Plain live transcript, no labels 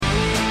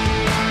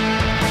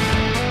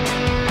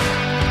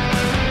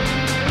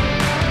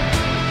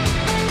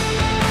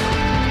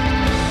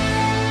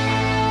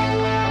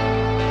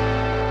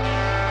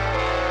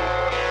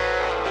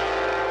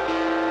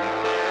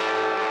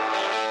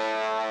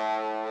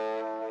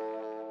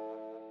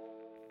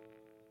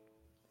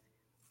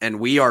And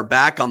we are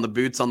back on the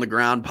Boots on the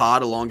Ground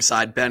pod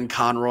alongside Ben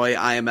Conroy.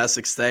 I am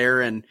Essex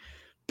Thayer. And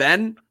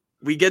Ben,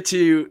 we get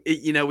to,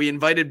 we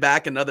invited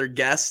back another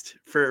guest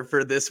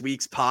for this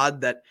week's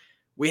pod that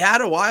we had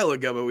a while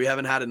ago, but we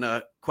haven't had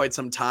in quite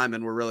some time.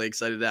 And we're really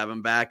excited to have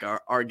him back.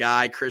 Our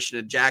guy,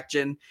 Christian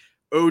Ajakjan,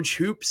 Oj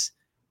Hoops,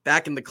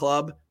 back in the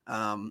club,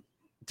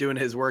 doing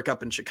his work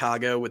up in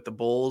Chicago with the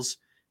Bulls.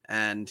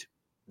 And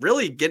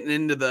really getting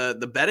into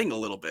the betting a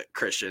little bit,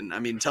 Christian. I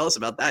mean, tell us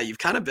about that. You've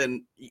kind of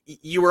been,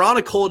 you were on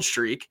a cold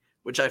streak,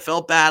 which I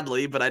felt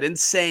badly, but I didn't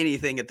say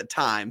anything at the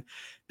time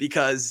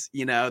because,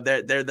 they're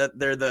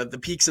the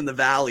peaks and the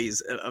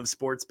valleys of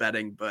sports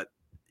betting, but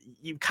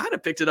you kind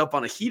of picked it up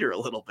on a heater a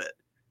little bit.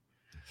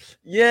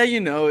 Yeah.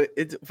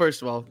 It's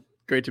first of all,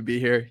 great to be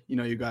here.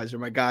 You guys are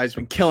my guys.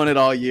 Been killing it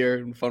all year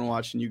and fun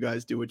watching you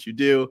guys do what you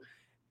do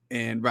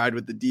and ride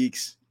with the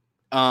Deacs.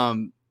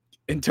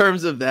 In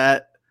terms of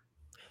that,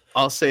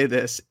 I'll say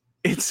this.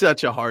 It's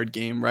such a hard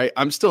game, right?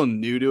 I'm still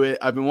new to it.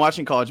 I've been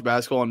watching college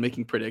basketball and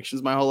making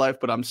predictions my whole life,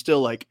 but I'm still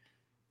like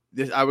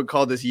this. I would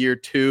call this year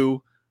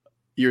 2,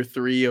 year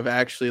 3 of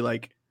actually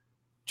like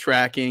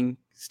tracking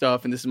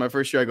stuff. And this is my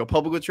first year I go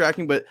public with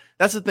tracking. But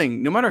that's the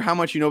thing. No matter how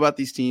much you know about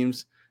these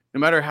teams, no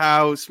matter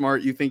how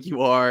smart you think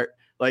you are,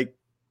 like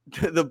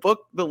the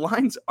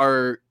lines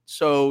are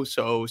so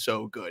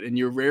good. And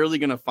you're rarely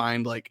going to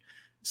find like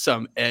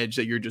some edge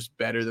that you're just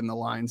better than the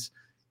lines,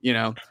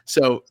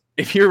 So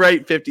if you're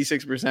right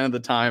 56% of the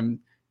time,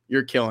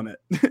 you're killing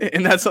it.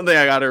 And that's something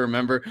I got to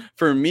remember.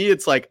 For me,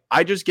 it's like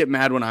I just get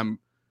mad when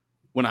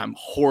I'm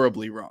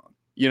horribly wrong.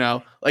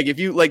 Like if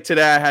you like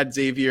today I had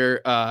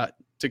Xavier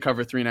to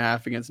cover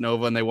 3.5 against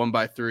Nova and they won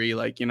by 3.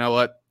 Like, you know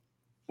what?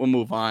 We'll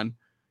move on.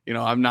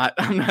 I'm not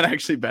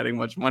actually betting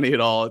much money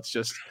at all.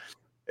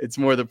 It's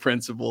more the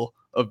principle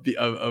of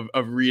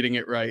reading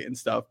it right and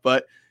stuff.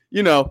 But,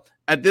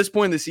 at this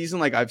point in the season,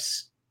 like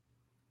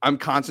I'm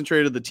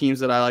concentrated on the teams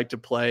that I like to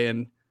play,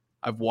 and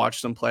I've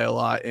watched them play a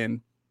lot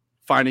and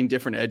finding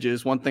different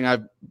edges. One thing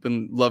I've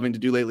been loving to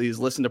do lately is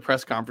listen to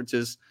press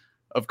conferences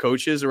of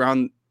coaches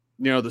around,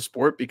 the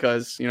sport,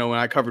 because, when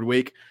I covered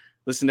Wake,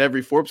 listen to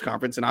every Forbes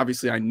conference. And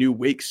obviously I knew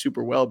Wake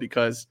super well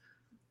because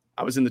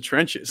I was in the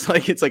trenches.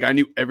 Like, it's like, I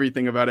knew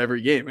everything about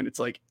every game. And it's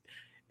like,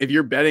 if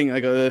you're betting,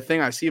 like the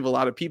thing I see of a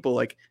lot of people,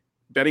 like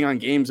betting on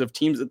games of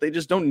teams that they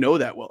just don't know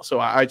that well. So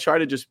I try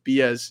to just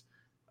be as,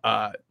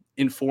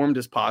 informed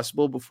as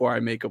possible before I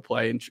make a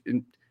play.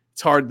 And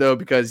it's hard though,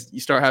 because you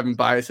start having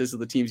biases of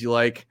the teams you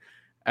like,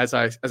 as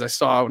I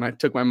saw when I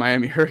took my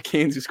Miami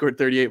Hurricanes, who scored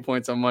 38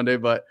 points on Monday.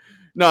 But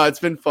no, it's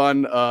been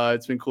fun.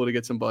 It's been cool to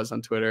get some buzz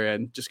on Twitter,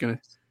 and just going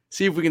to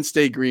see if we can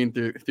stay green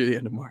through the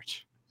end of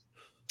March.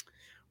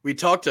 We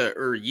talked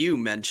you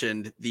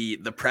mentioned the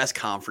press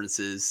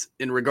conferences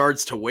in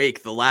regards to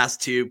Wake. The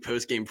last 2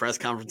 post-game press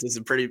conferences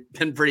have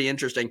been pretty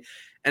interesting.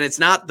 And it's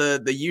not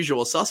the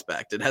usual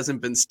suspect. It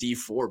hasn't been Steve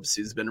Forbes,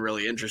 who's been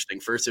really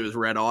interesting. First, it was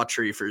Red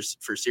Autry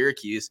for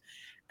Syracuse.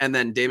 And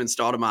then Damon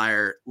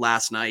Stoudemire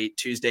last night,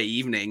 Tuesday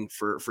evening,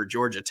 for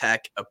Georgia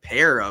Tech, a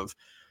pair of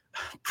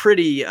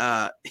pretty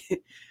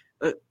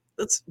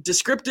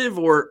descriptive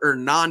or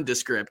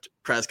nondescript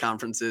press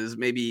conferences.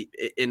 Maybe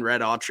in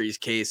Red Autry's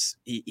case,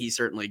 he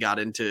certainly got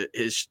into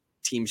his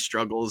team's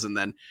struggles. And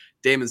then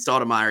Damon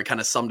Stoudemire kind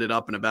of summed it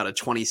up in about a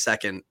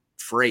 20-second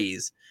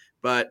phrase.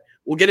 But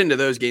we'll get into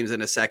those games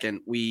in a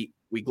second. We're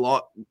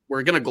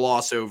going to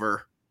gloss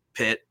over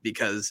Pitt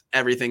because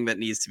everything that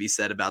needs to be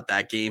said about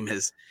that game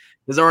has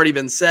already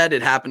been said.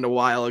 It happened a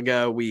while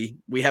ago. We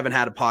haven't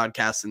had a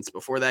podcast since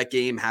before that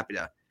game. Happy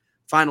to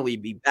finally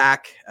be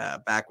back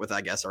with,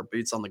 I guess, our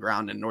boots on the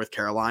ground in North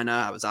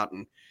Carolina. I was out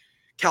in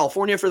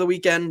California for the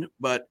weekend,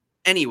 but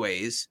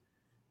anyways,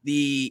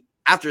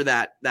 after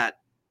that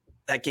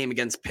game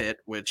against Pitt,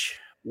 which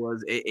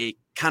was a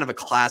kind of a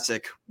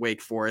classic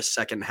Wake Forest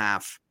second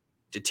half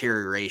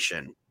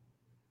deterioration.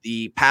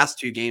 The past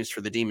 2 games for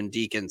the Demon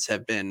Deacons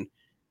have been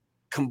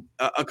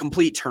a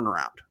complete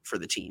turnaround for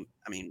the team.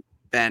 I mean,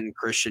 Ben,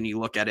 Christian, you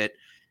look at it,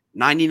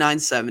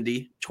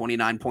 99-70,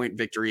 29-point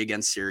victory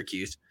against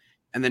Syracuse,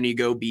 and then you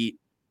go beat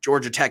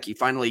Georgia Tech. You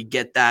finally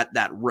get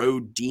that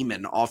road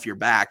demon off your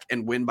back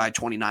and win by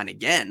 29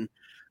 again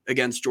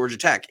against Georgia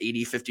Tech,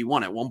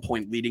 80-51, at one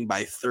point leading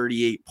by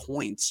 38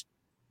 points.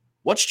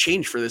 What's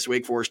changed for this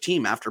Wake Forest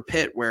team after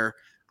Pitt, where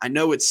I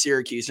know it's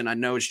Syracuse and I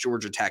know it's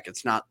Georgia Tech.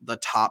 It's not the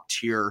top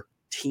tier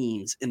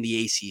teams in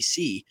the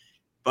ACC,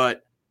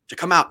 but to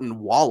come out and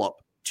wallop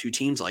 2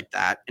 teams like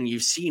that, and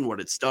you've seen what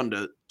it's done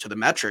to the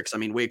metrics. I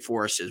mean, Wake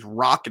Forest has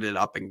rocketed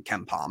up in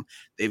KenPom.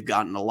 They've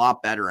gotten a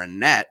lot better in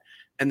net,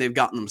 and they've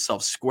gotten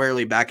themselves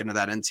squarely back into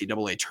that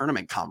NCAA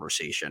tournament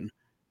conversation.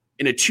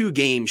 In a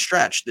 2-game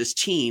stretch, this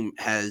team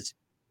has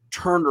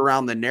turned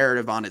around the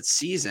narrative on its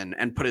season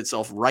and put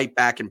itself right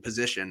back in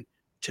position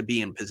to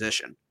be in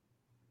position.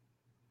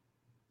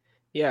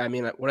 Yeah, I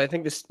mean, what I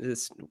think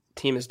this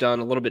team has done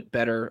a little bit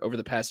better over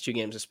the past 2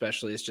 games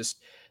especially is just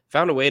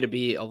found a way to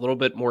be a little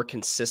bit more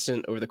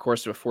consistent over the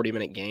course of a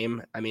 40-minute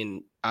game. I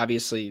mean,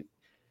 obviously,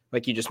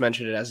 like you just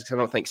mentioned it as, I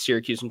don't think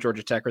Syracuse and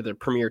Georgia Tech are the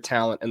premier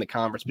talent in the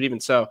conference, but even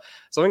so,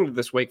 something that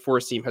this Wake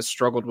Forest team has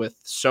struggled with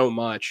so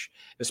much,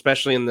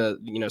 especially in the,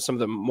 some of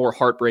the more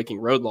heartbreaking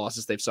road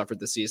losses they've suffered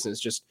this season,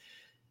 is just,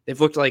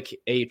 they've looked like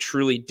a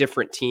truly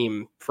different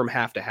team from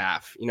half to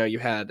half. You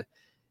had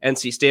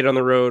NC State on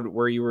the road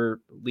where you were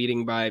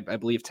leading by, I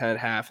believe, 10 at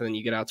half, and then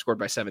you get outscored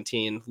by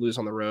 17, lose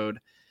on the road.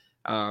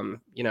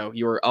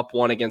 You were up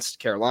 1 against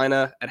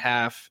Carolina at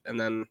half, and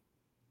then,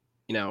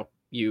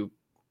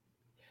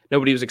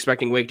 nobody was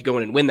expecting Wake to go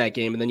in and win that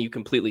game, and then you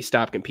completely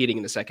stop competing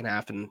in the second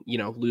half and,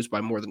 lose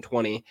by more than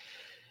 20. A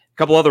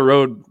couple other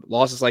road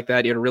losses like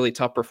that. You had a really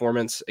tough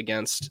performance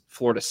against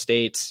Florida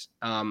State.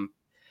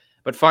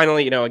 But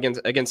finally,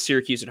 against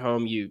Syracuse at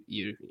home, you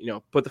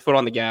put the foot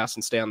on the gas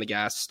and stay on the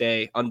gas,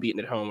 stay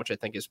unbeaten at home, which I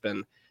think has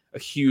been a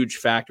huge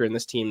factor in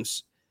this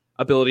team's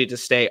ability to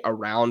stay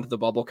around the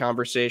bubble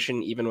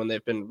conversation, even when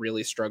they've been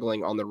really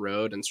struggling on the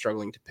road and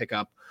struggling to pick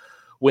up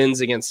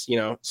wins against,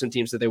 some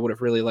teams that they would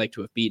have really liked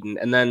to have beaten.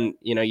 And then,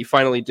 you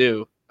finally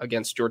do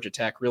against Georgia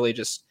Tech, really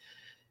just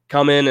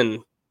come in, and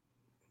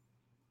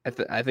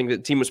I think the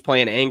team was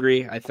playing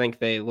angry. I think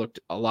they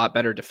looked a lot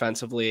better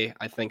defensively.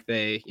 I think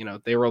they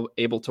were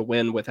able to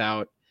win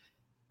without,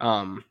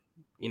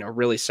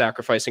 really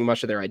sacrificing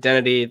much of their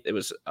identity. It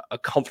was a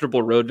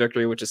comfortable road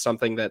victory, which is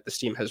something that this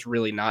team has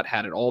really not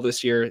had at all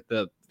this year.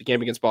 The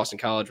game against Boston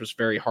College was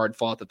very hard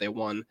fought that they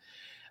won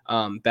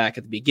back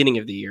at the beginning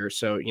of the year.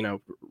 So,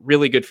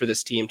 really good for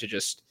this team to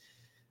just,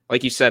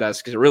 like you said,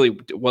 because it really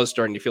was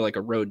starting to feel like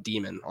a road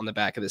demon on the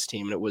back of this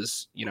team. And it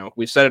was,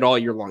 we've said it all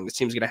year long. This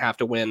team's going to have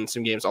to win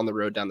some games on the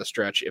road down the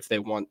stretch if they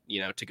want,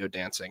 to go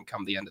dancing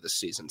come the end of the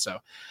season. So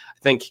I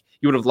think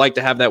you would have liked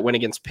to have that win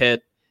against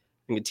Pitt.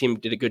 I think the team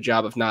did a good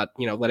job of not,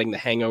 letting the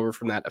hangover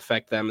from that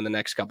affect them in the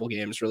next couple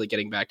games, really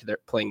getting back to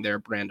playing their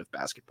brand of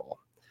basketball.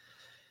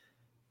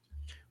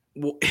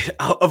 Well,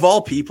 of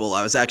all people,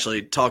 I was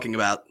actually talking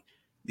about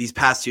these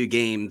past 2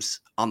 games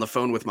on the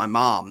phone with my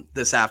mom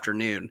this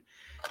afternoon.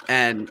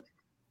 And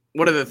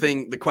one of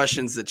the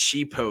questions that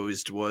she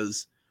posed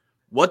was,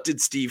 what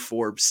did Steve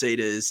Forbes say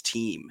to his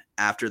team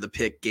after the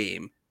Pitt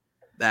game?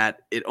 That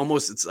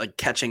it's like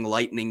catching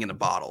lightning in a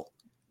bottle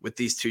with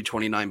these 2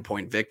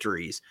 29-point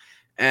victories.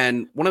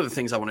 And one of the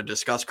things I want to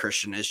discuss,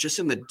 Christian, is just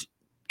in the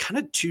kind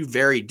of 2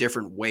 very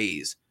different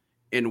ways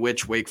in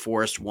which Wake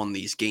Forest won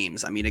these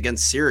games. I mean,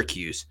 against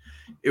Syracuse,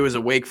 it was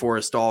a Wake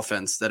Forest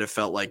offense that it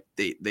felt like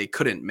they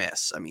couldn't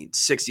miss. I mean,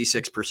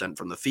 66%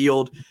 from the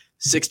field,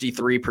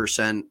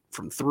 63%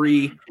 from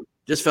 3.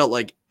 Just felt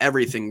like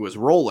everything was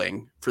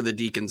rolling for the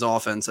Deacons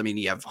offense. I mean,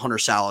 you have Hunter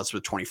Salas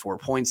with 24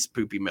 points,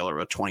 Poopy Miller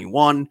with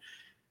 21,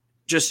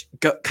 just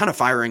kind of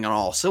firing on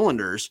all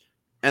cylinders.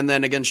 And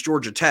then against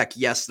Georgia Tech,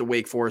 yes, the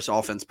Wake Forest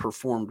offense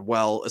performed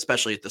well,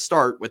 especially at the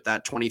start with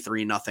that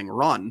 23-0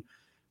 run.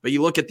 But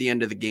you look at the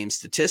end of the game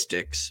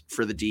statistics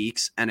for the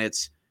Deacs, and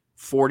it's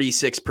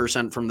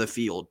 46% from the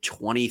field,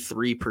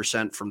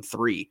 23% from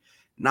 3.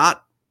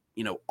 Not,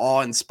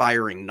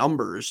 awe-inspiring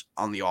numbers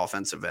on the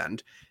offensive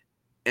end.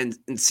 And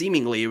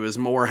seemingly it was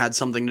had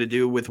something to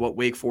do with what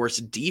Wake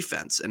Forest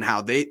defense and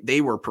how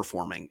they were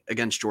performing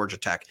against Georgia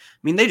Tech. I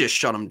mean, they just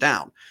shut them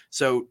down.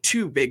 So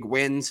 2 big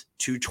wins,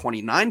 2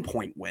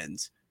 29-point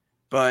wins,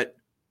 but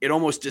it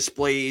almost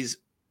displays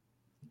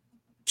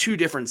 2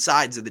 different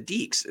sides of the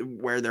Deacs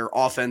where their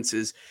offense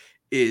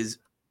is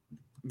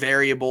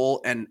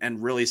variable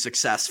and really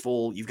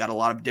successful. You've got a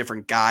lot of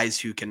different guys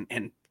who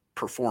can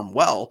perform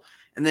well.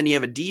 And then you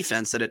have a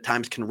defense that at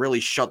times can really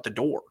shut the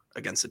door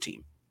against a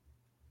team.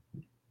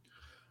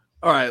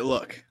 All right,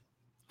 look,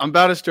 I'm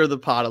about to stir the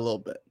pot a little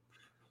bit.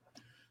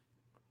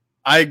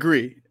 I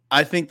agree.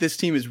 I think this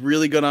team is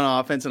really good on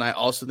offense, and I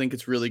also think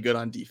it's really good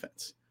on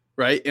defense,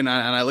 right? And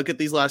I look at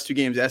these last 2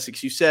 games.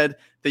 Essex, you said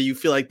that you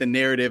feel like the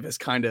narrative has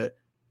kind of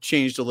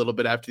changed a little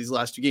bit after these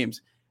last 2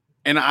 games.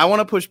 And I want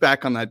to push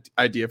back on that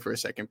idea for a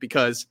second,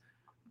 because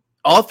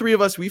all 3 of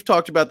us, we've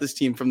talked about this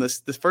team from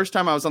the first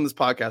time I was on this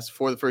podcast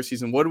before the first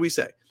season. What did we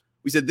say?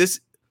 We said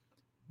this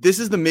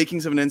is the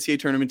makings of an NCAA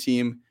tournament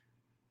team.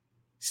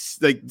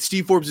 Like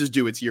Steve Forbes is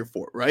due, it's year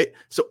 4, right?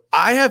 So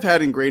I have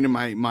had ingrained in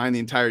my mind the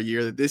entire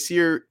year that this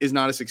year is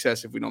not a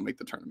success if we don't make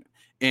the tournament.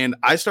 And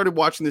I started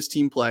watching this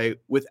team play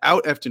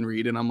without Efton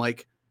Reed, and I'm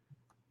like,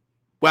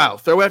 wow,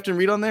 throw Efton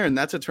Reed on there, and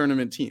that's a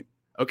tournament team,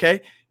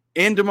 okay?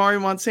 And Damari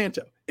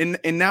Monsanto. And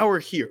now we're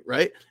here,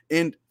 right?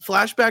 And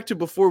flashback to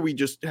before we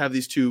just have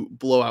these 2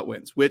 blowout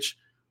wins, which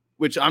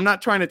I'm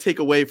not trying to take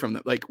away from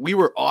them. Like, we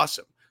were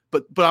awesome,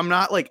 but I'm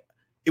not like,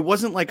 it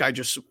wasn't like I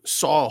just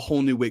saw a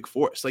whole new Wake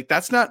Forest. Like,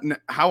 that's not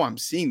how I'm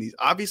seeing these.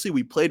 Obviously,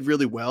 we played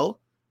really well,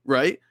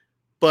 right?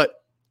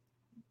 But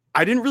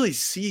I didn't really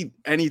see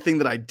anything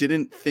that I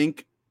didn't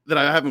think that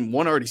I haven't,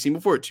 1, already seen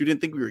before, or 2,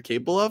 didn't think we were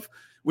capable of,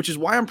 which is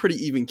why I'm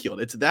pretty even-keeled.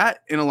 It's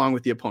that, and along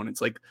with the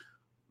opponents. Like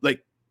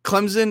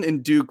Clemson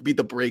and Duke beat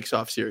the brakes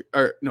off Syracuse.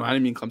 Or, no, I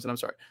didn't mean Clemson. I'm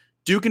sorry.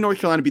 Duke and North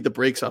Carolina beat the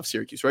brakes off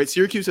Syracuse, right?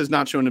 Syracuse has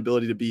not shown an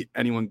ability to beat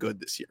anyone good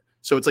this year.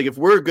 So it's like, if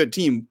we're a good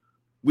team,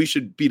 we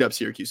should beat up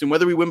Syracuse. And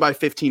whether we win by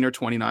 15 or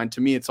 29,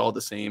 to me, it's all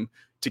the same.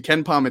 to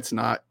KenPom, it's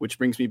not, which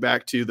brings me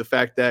back to the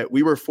fact that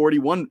we were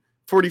 41st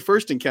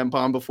in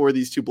KenPom before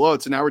these two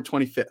blowouts, and now we're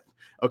 25th.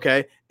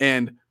 Okay.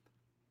 And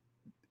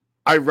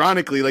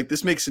ironically, like,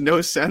 this makes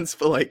no sense,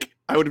 but like,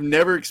 I would have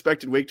never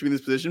expected Wake to be in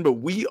this position, but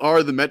we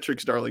are the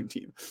metrics darling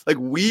team. Like,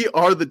 we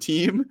are the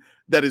team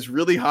that is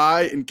really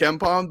high in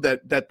KenPom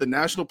that the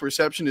national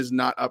perception is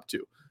not up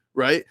to,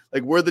 right?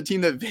 Like, we're the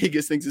team that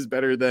Vegas thinks is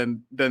better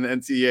than the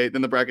NCAA,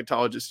 than the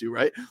bracketologists do,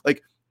 right?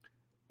 Like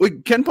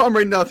KenPom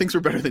right now thinks we're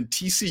better than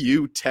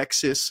TCU,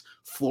 Texas,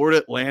 Florida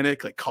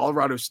Atlantic, like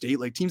Colorado State,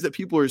 like teams that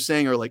people are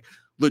saying are like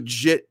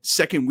legit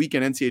second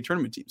weekend NCAA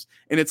tournament teams.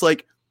 And it's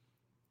like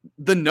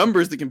the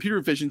numbers, the computer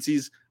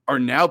efficiencies are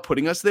now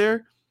putting us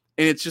there.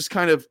 And it's just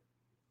kind of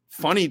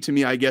funny to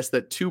me, I guess,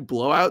 that two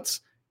blowouts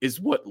is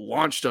what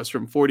launched us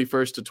from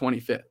 41st to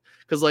 25th.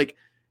 Because, like,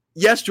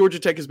 yes, Georgia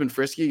Tech has been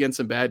frisky against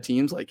some bad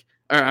teams. Like,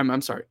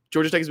 I'm sorry,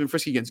 Georgia Tech has been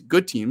frisky against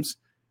good teams.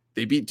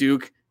 They beat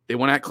Duke. They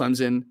won at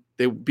Clemson.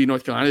 They beat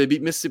North Carolina. They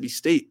beat Mississippi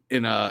State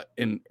in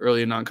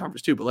early in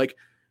non-conference too. But like,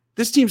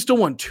 this team still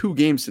won 2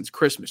 games since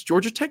Christmas.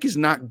 Georgia Tech is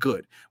not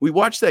good. We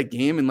watched that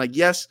game and like,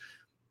 yes,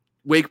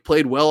 Wake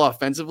played well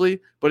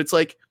offensively, but it's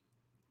like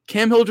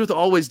Cam Hildreth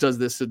always does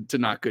this to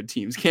not good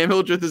teams. Cam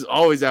Hildreth is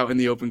always out in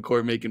the open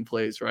court making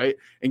plays, right,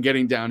 and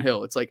getting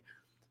downhill. It's like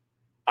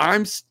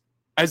I'm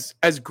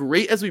as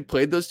great as we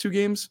played those 2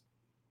 games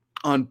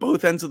on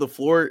both ends of the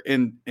floor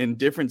in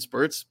different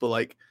spurts, but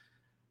like,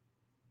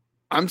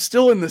 I'm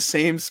still in the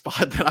same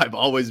spot that I've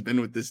always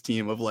been with this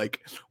team of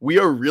like, we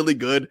are really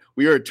good.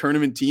 We are a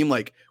tournament team.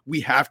 Like,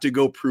 we have to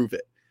go prove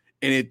it.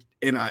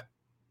 And I,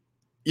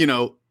 you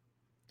know,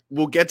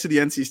 we'll get to the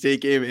NC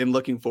State game and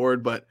looking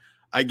forward, but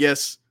I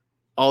guess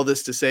all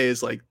this to say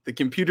is like, the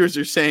computers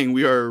are saying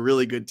we are a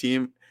really good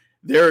team.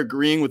 They're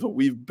agreeing with what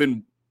we've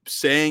been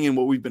saying and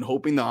what we've been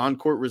hoping the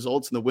on-court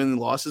results and the wins and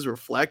losses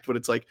reflect, but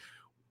it's like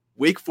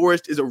Wake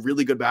Forest is a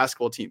really good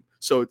basketball team.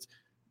 So it's,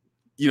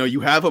 you know,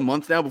 you have a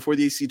month now before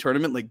the ACC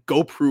tournament, like,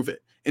 go prove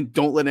it and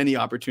don't let any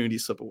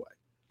opportunities slip away.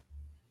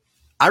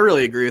 I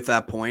really agree with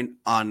that point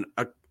on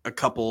a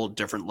couple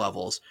different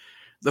levels.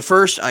 The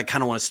first, I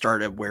kind of want to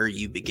start at where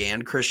you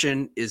began,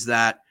 Christian, is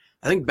that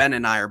I think Ben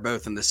and I are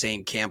both in the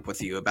same camp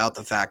with you about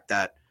the fact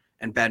that,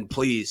 and Ben,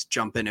 please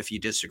jump in if you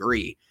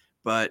disagree,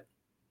 but,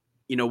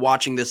 you know,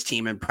 watching this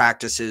team in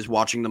practices,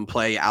 watching them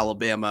play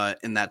Alabama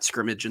in that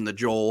scrimmage in the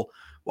Joel,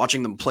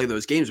 watching them play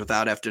those games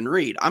without Efton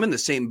Reed, I'm in the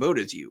same boat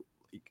as you.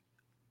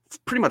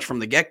 Pretty much from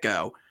the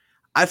get-go,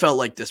 I felt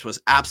like this was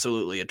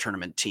absolutely a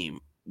tournament team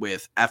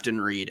with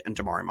Efton Reed and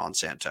Damari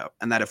Monsanto,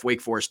 and that if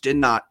Wake Forest did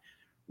not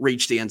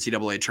reach the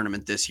NCAA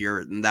tournament this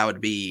year, then that would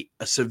be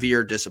a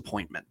severe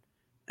disappointment.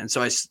 And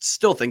so I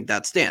still think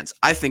that stands.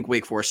 I think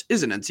Wake Forest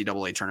is an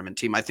NCAA tournament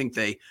team. I think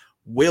they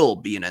will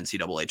be an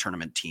NCAA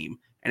tournament team.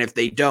 And if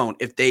they don't,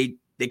 if they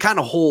kind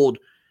of hold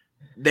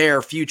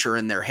their future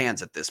in their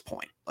hands at this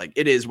point, like,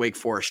 it is Wake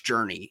Forest's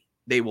journey,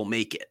 they will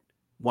make it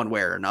one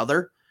way or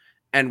another.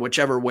 And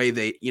whichever way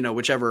they, you know,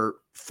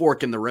 whichever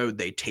fork in the road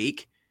they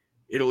take,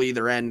 it'll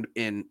either end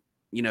in,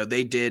 you know,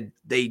 they did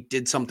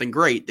something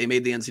great. They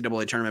made the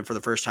NCAA tournament for the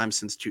first time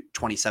since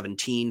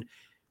 2017.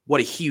 What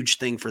a huge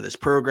thing for this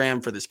program,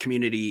 for this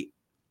community,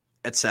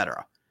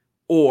 etc.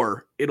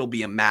 Or it'll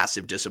be a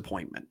massive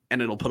disappointment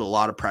and it'll put a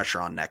lot of pressure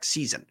on next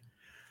season.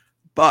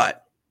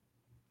 But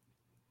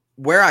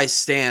where I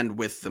stand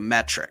with the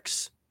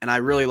metrics, and I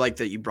really like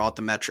that you brought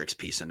the metrics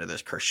piece into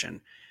this, Christian,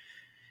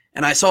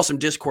 and I saw some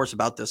discourse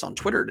about this on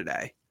Twitter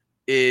today,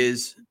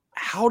 is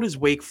how does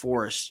Wake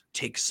Forest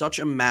take such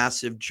a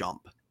massive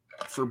jump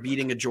for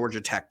beating a Georgia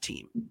Tech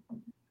team?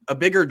 A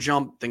bigger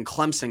jump than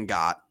Clemson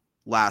got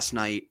last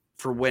night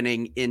for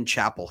winning in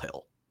Chapel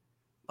Hill.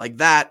 Like,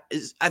 that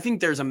is, I think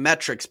there's a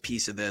metrics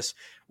piece of this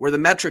where the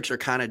metrics are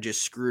kind of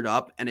just screwed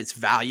up, and it's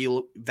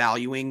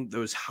valuing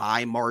those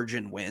high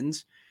margin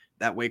wins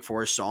that Wake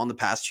Forest saw in the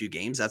past 2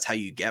 games. That's how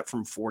you get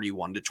from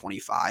 41 to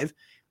 25.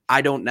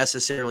 I don't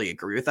necessarily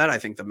agree with that. I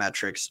think the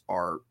metrics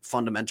are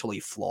fundamentally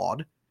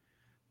flawed.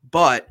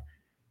 But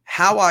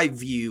how I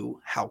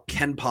view how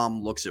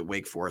KenPom looks at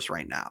Wake Forest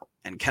right now,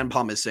 and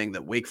KenPom is saying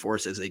that Wake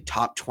Forest is a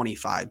top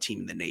 25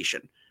 team in the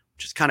nation,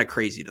 which is kind of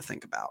crazy to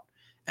think about.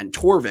 And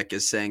Torvik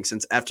is saying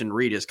since Efton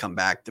Reed has come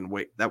back, then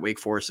that Wake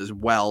Forest is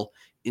well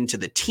into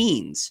the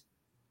teens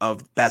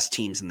of best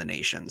teams in the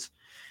nations.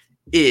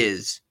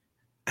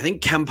 I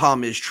think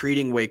KenPom is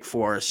treating Wake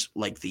Forest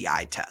like the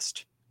eye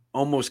test.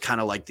 Almost kind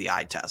of like the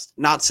eye test.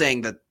 Not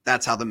saying that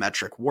that's how the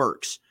metric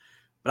works,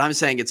 but I'm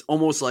saying it's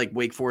almost like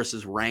Wake Forest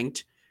is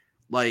ranked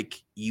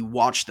like you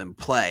watch them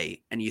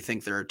play and you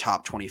think they're a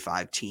top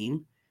 25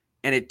 team,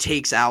 and it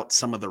takes out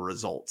some of the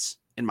results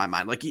in my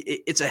mind. Like,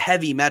 it's a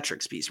heavy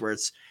metrics piece where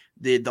it's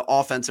the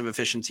offensive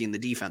efficiency and the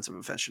defensive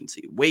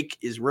efficiency. Wake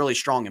is really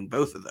strong in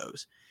both of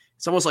those.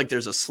 It's almost like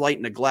there's a slight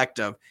neglect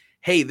of,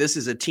 hey, this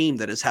is a team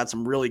that has had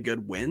some really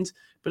good wins,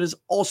 but has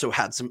also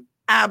had some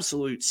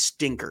absolute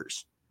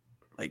stinkers.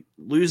 Like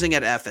losing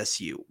at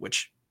FSU,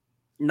 which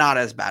not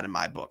as bad in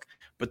my book,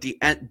 but the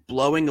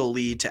blowing a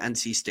lead to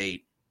NC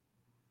State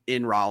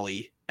in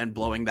Raleigh and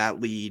blowing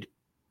that lead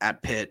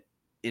at Pitt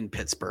in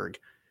Pittsburgh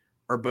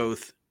are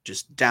both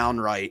just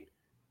downright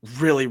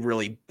really,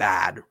 really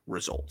bad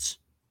results.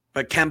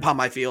 But KenPom,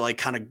 I feel like,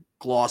 kind of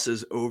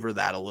glosses over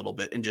that a little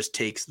bit and just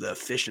takes the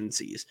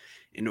efficiencies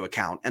into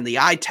account and the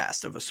eye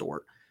test of a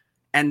sort.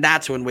 And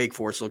that's when Wake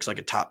Forest looks like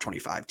a top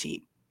 25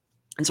 team.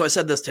 And so I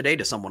said this today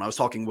to someone. I was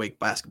talking Wake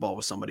basketball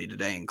with somebody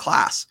today in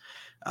class.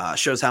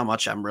 Shows how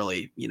much I'm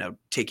really,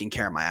 taking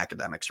care of my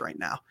academics right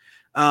now.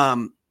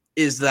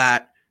 Is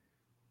that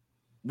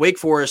Wake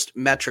Forest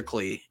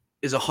metrically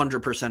is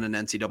 100% an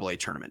NCAA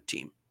tournament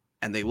team.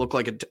 And they look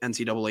like an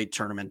NCAA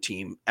tournament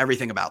team,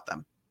 everything about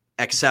them,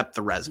 except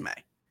the resume.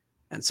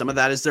 And some of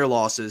that is their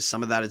losses.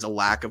 Some of that is a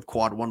lack of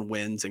quad one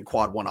wins and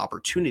quad one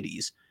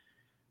opportunities.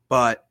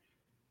 But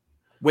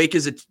Wake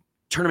is a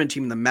tournament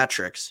team in the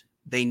metrics.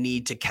 They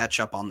need to catch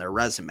up on their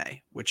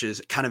resume, which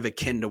is kind of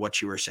akin to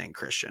what you were saying,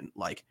 Christian.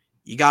 Like,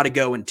 you got to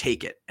go and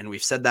take it. And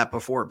we've said that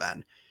before,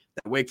 Ben,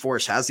 that Wake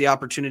Forest has the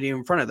opportunity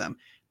in front of them.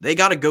 They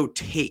got to go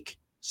take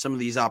some of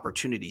these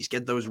opportunities,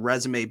 get those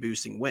resume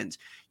boosting wins.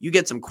 You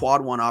get some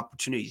quad one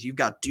opportunities. You've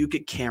got Duke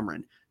at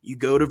Cameron. You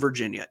go to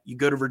Virginia. You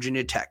go to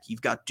Virginia Tech.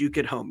 You've got Duke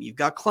at home. You've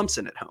got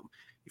Clemson at home.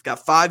 You've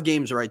got 5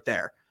 games right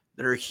there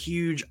that are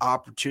huge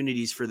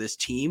opportunities for this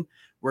team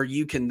where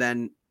you can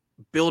then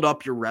build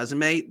up your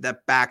resume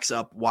that backs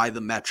up why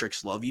the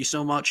metrics love you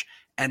so much.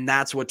 And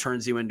that's what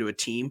turns you into a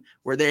team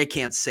where they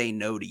can't say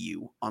no to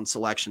you on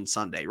Selection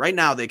Sunday. Right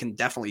now, they can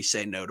definitely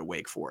say no to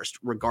Wake Forest.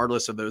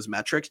 Regardless of those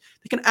metrics,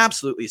 they can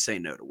absolutely say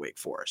no to Wake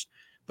Forest.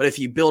 But if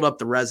you build up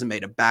the resume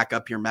to back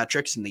up your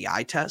metrics in the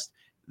eye test,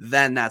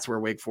 then that's where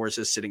Wake Forest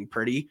is sitting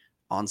pretty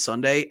on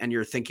Sunday. And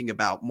you're thinking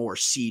about more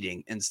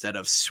seeding instead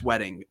of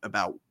sweating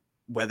about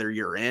whether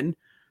you're in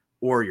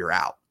or you're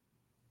out.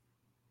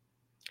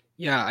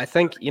 Yeah, I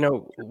think,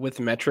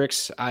 with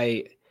metrics,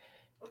 I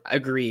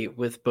agree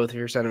with both of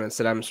your sentiments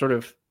that I'm sort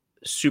of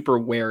super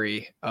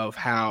wary of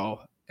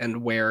how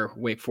and where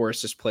Wake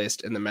Forest is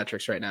placed in the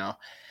metrics right now.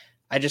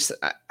 I just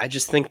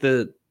think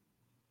that,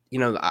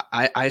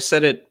 I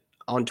said it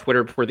on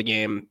Twitter before the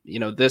game,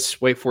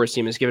 this Wake Forest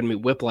team has given me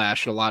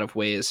whiplash in a lot of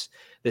ways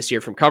this year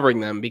from covering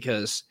them,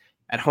 because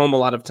at home, a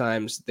lot of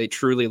times they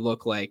truly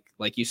look like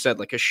you said,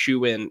 like a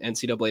shoe-in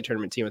NCAA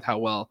tournament team with how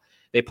well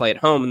they play at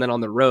home. And then on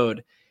the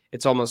road,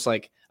 it's almost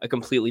like a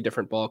completely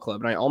different ball club.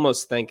 And I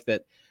almost think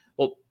that,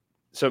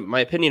 so my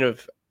opinion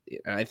of,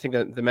 I think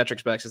that the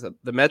metrics backs is that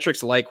the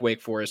metrics like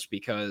Wake Forest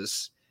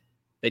because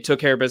they took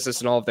care of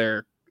business in all of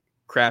their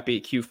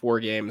crappy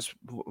Q4 games,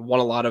 won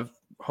a lot of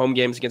home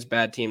games against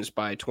bad teams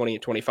by 20,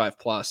 25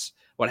 plus,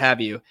 what have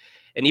you.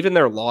 And even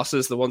their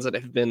losses, the ones that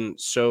have been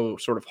so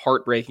sort of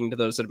heartbreaking to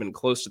those that have been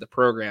close to the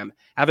program,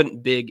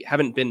 haven't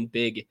been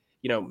big,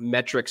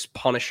 metrics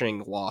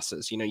punishing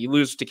losses. You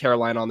lose to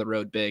Carolina on the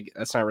road big.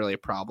 That's not really a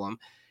problem.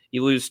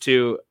 You lose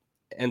to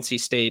NC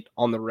State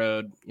on the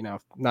road,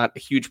 not a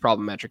huge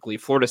problem metrically.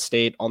 Florida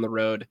State on the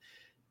road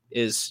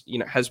is,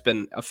 has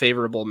been a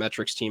favorable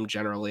metrics team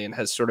generally and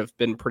has sort of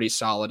been pretty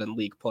solid in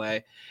league play.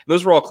 And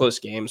those were all close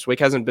games. Wake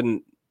hasn't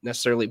been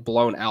necessarily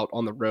blown out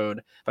on the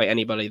road by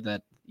anybody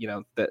that,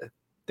 that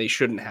they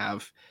shouldn't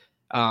have.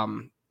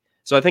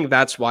 So I think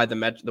that's why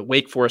the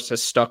Wake Forest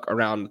has stuck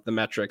around the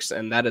metrics.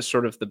 And that is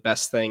sort of the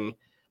best thing.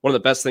 One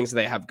of the best things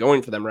they have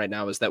going for them right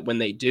now is that when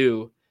they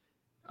do,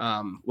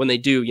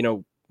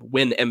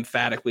 win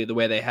emphatically the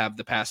way they have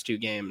the past 2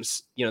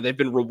 games, they've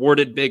been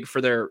rewarded big for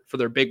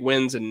their big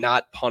wins and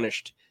not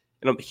punished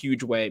in a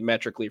huge way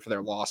metrically for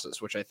their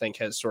losses, which I think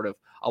has sort of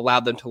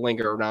allowed them to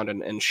linger around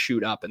and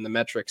shoot up. And the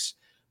metrics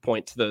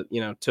point to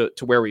the,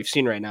 to where we've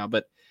seen right now.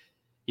 But,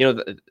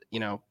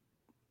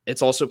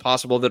 it's also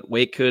possible that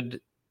Wake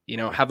could,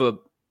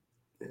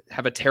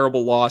 have a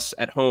terrible loss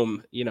at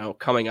home,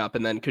 coming up,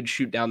 and then could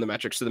shoot down the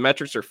metrics. So the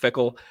metrics are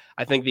fickle.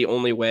 I think the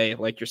only way,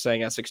 like you're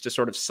saying, Essex, to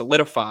sort of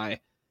solidify,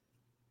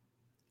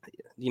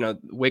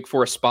 Wake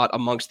Forest spot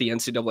amongst the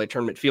NCAA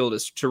tournament field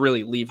is to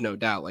really leave no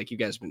doubt. Like you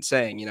guys have been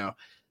saying,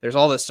 there's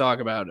all this talk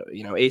about,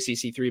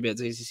 ACC 3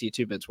 bids, ACC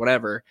 2 bids,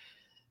 whatever.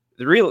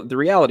 The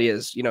reality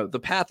is, the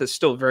path is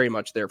still very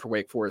much there for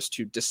Wake Forest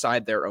to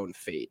decide their own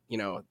fate.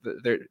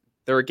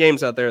 There are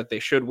games out there that they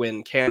should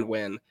win, can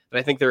win, but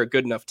I think they're a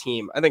good enough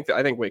team. I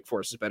think Wake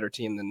Forest is a better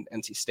team than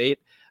NC State.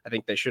 I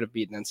think they should have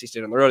beaten NC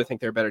State on the road. I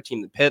think they're a better team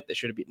than Pitt. They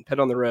should have beaten Pitt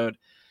on the road.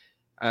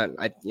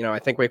 I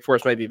think Wake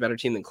Forest might be a better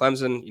team than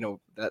Clemson.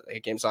 That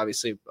game's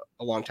obviously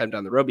a long time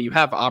down the road, but you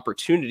have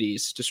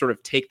opportunities to sort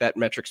of take that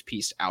metrics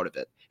piece out of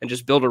it and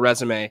just build a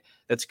resume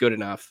that's good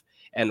enough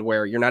and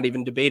where you're not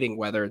even debating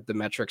whether the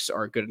metrics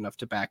are good enough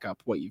to back up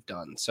what you've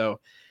done. So,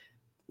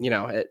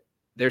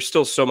 there's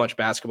still so much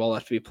basketball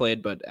left to be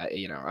played, but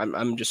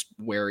I'm just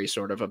wary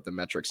sort of the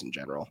metrics in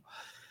general.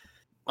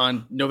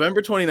 On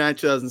November 29,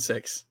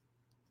 2006,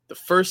 the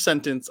first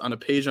sentence on a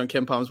page on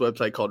KenPom's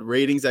website called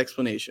Ratings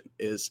Explanation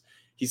is,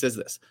 he says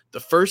this: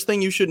 the first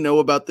thing you should know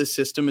about this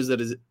system is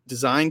that it is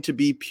designed to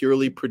be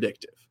purely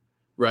predictive,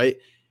 right?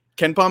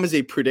 KenPom is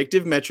a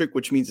predictive metric,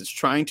 which means it's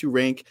trying to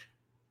rank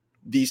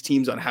these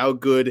teams on how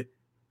good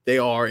they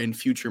are in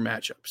future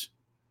matchups.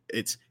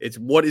 It's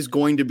what is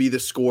going to be the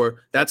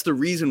score. That's the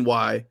reason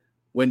why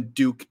when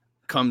Duke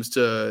comes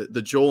to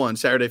the Joel on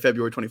Saturday,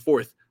 February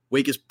 24th,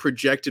 Wake is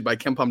projected by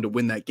KenPom to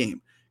win that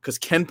game because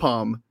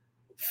KenPom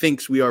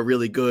thinks we are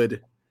really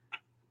good.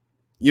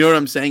 You know what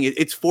I'm saying?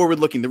 It's forward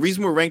looking. The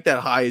reason we're ranked that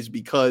high is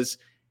because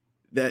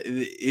that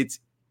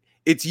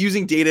it's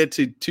using data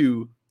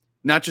to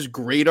not just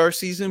grade our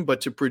season,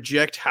 but to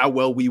project how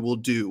well we will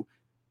do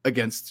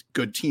against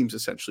good teams,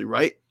 essentially,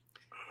 right?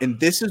 And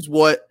this is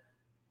what,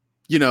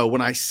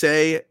 when I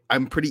say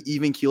I'm pretty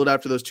even keeled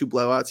after those 2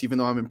 blowouts, even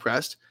though I'm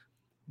impressed,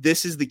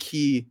 this is the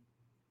key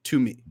to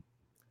me.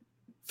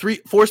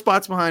 4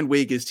 spots behind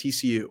Wake is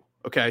TCU.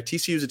 Okay,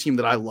 TCU is a team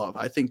that I love.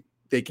 I think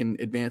they can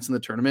advance in the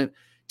tournament.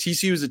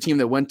 TCU is a team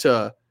that went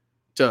to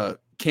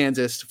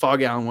Kansas, to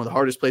Fog Allen, one of the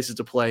hardest places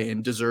to play,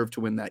 and deserved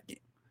to win that game.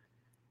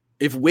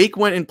 If Wake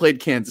went and played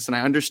Kansas, and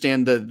I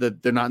understand that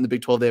they're not in the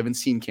Big 12, they haven't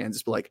seen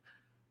Kansas, but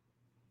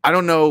I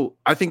don't know.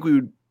 I think we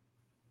would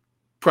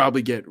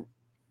probably get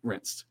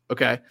rinsed.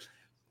 Okay.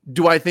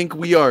 Do I think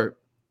we are?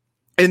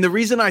 And the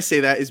reason I say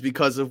that is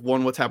because of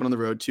 1, what's happened on the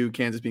road, 2,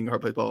 Kansas being a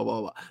hard place, blah, blah,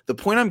 blah, blah. The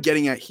point I'm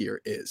getting at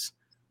here is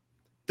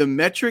the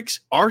metrics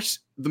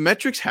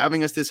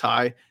having us this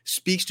high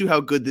speaks to how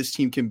good this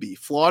team can be.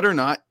 Flawed or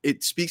not,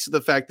 it speaks to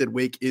the fact that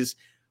Wake is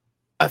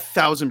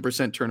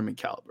 1,000% tournament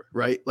caliber,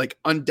 right?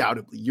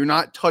 Undoubtedly, you're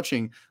not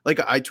touching.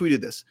 I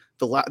tweeted this.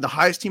 The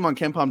highest team on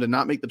KenPom to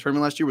not make the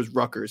tournament last year was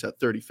Rutgers at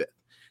 35th.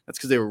 That's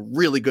because they were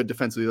really good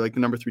defensively, the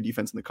number 3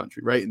 defense in the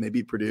country, right? And they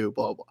beat Purdue,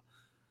 blah, blah.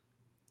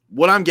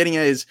 What I'm getting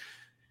at is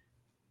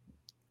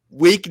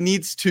Wake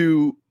needs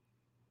to,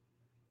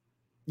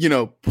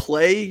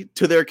 play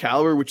to their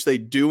caliber, which they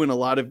do in a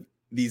lot of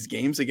these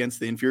games against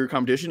the inferior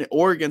competition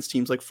or against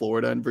teams like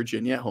Florida and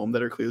Virginia at home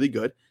that are clearly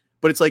good.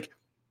 But it's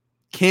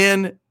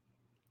can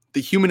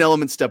the human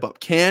element step up?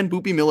 Can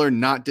Boopy Miller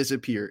not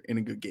disappear in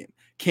a good game?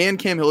 Can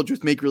Cam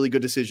Hildreth make really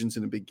good decisions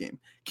in a big game?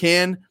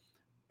 Can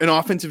an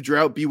offensive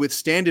drought be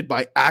withstanded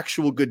by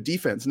actual good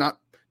defense, not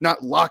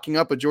locking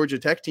up a Georgia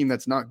Tech team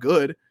that's not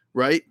good,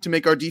 right? To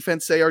make our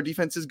defense say our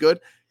defense is good.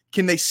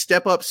 Can they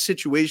step up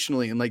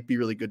situationally and be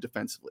really good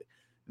defensively?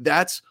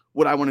 That's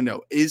what I want to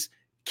know is,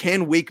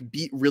 can Wake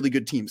beat really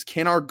good teams?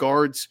 Can our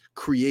guards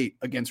create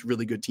against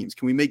really good teams?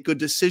 Can we make good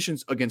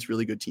decisions against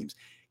really good teams?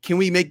 Can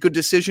we make good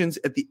decisions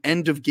at the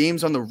end of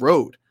games on the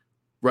road,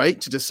 right?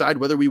 To decide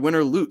whether we win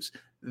or lose.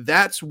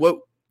 That's what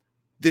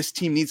this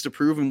team needs to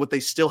prove and what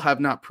they still have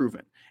not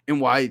proven. And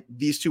why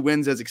these 2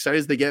 wins, as excited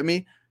as they get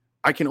me,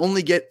 I can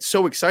only get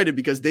so excited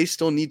because they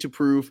still need to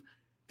prove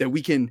that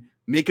we can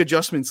make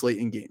adjustments late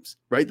in games,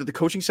 right? That the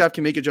coaching staff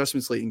can make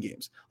adjustments late in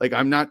games.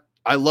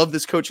 I love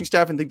this coaching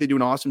staff and think they do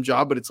an awesome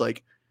job, but it's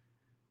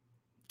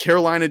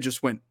Carolina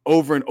just went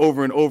over and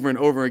over and over and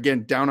over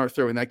again down our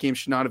throat. And that game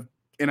should not have,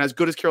 and as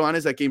good as Carolina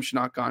is, that game should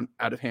not have gone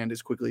out of hand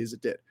as quickly as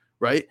it did,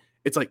 right?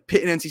 It's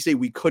Pitt and NC State,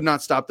 we could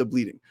not stop the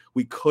bleeding.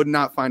 We could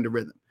not find a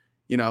rhythm,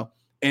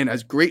 And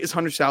as great as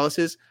Hunter Salas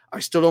is, I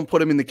still don't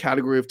put him in the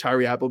category of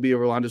Tyree Appleby or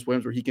Rolandis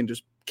Williams where he can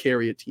just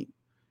carry a team,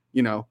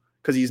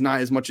 because he's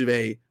not as much of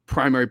a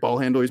primary ball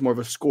handler. He's more of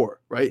a scorer,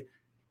 right?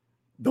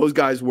 Those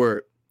guys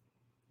were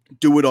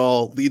do it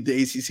all, lead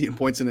the ACC in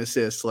points and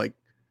assists,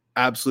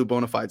 absolute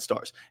bona fide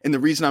stars. And the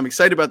reason I'm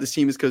excited about this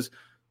team is because,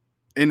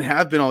 and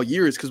have been all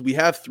year, is because we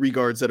have 3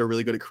 guards that are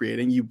really good at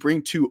creating. You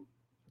bring 2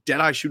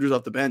 dead-eye shooters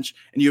off the bench,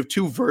 and you have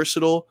 2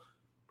 versatile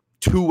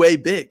 2-way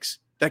bigs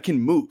that can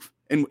move.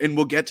 And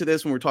we'll get to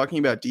this when we're talking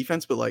about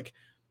defense, but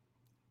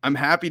I'm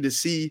happy to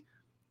see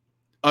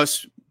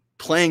us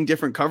playing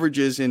different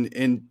coverages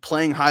and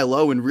playing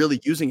high-low and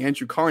really using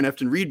Andrew Carr and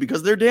Efton Reed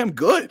because they're damn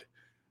good.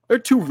 They're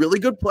 2 really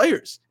good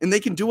players, and they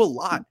can do a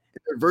lot.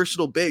 They're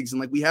versatile bigs,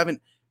 and we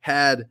haven't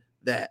had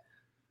that.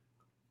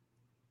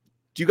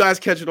 Do you guys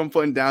catch what I'm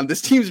putting down?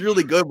 This team's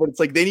really good, but it's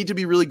they need to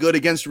be really good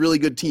against really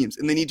good teams,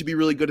 and they need to be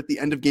really good at the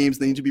end of games.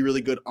 They need to be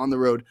really good on the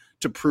road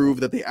to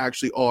prove that they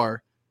actually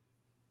are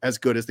as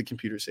good as the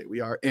computers say we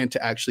are, and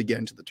to actually get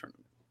into the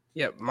tournament.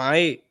 Yeah,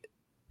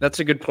 that's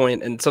a good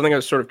point, and something I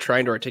was sort of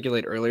trying to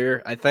articulate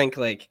earlier. I think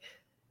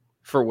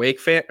for Wake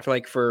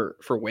for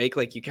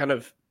Wake, you kind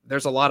of,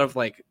 there's a lot of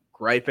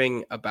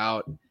griping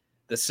about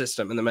the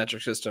system and the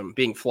metric system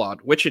being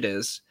flawed, which it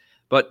is.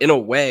 But in a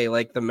way,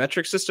 the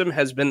metric system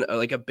has been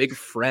a big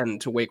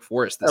friend to Wake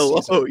Forest this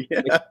season.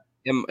 Yeah.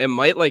 It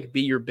might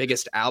be your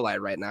biggest ally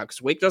right now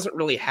because Wake doesn't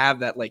really have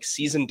that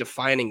season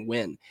defining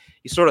win.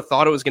 You sort of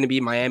thought it was going to be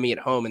Miami at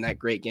home in that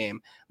great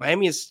game.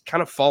 Miami has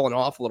kind of fallen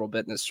off a little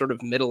bit and is sort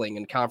of middling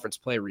in conference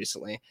play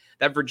recently.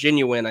 That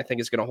Virginia win, I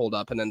think, is going to hold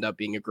up and end up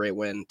being a great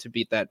win to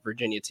beat that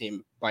Virginia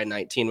team by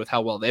 19 with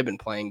how well they've been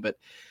playing. But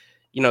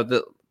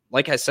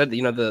like I said,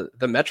 the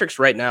metrics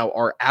right now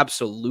are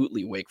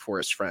absolutely Wake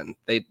Forest friend.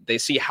 They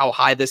see how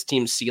high this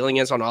team's ceiling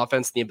is on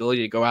offense, the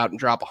ability to go out and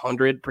drop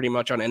 100 pretty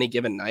much on any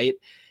given night,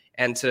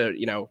 and to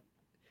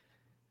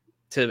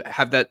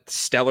have that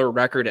stellar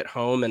record at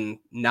home and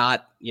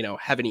not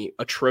have any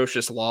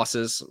atrocious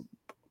losses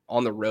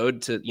on the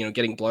road to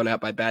getting blown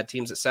out by bad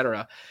teams,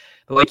 etc.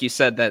 But like you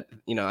said, that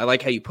I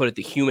like how you put it,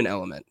 the human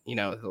element.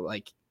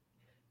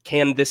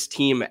 Can this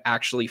team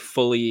actually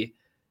fully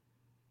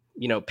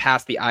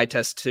pass the eye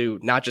test to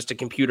not just a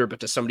computer, but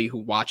to somebody who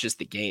watches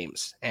the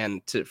games,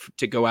 and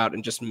to go out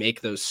and just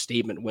make those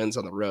statement wins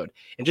on the road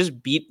and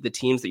just beat the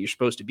teams that you're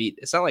supposed to beat.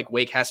 It's not like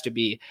Wake has to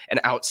be an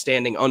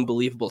outstanding,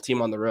 unbelievable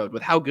team on the road.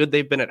 With how good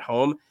they've been at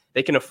home,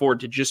 they can afford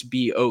to just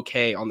be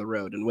okay on the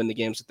road and win the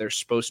games that they're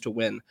supposed to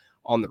win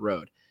on the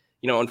road.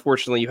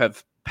 Unfortunately, you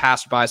have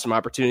passed by some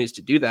opportunities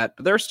to do that,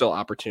 but there are still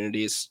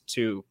opportunities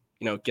to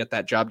get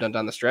that job done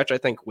down the stretch. I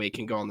think Wake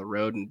can go on the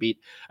road and beat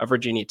a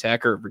Virginia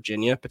Tech or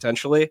Virginia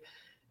potentially.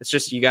 It's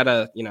just, you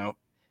gotta,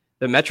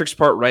 the metrics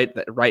part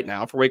right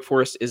now for Wake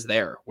Forest is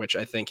there, which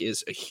I think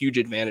is a huge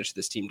advantage to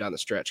this team down the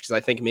stretch. Because I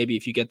think maybe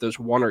if you get those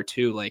one or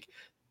two like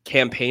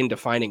campaign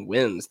defining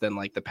wins, then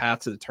like the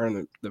path to the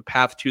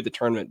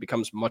tournament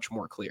becomes much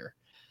more clear.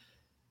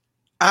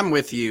 I'm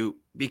with you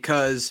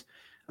because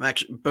I'm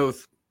actually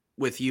both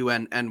with you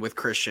and with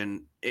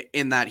Christian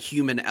in that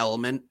human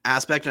element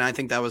aspect. And I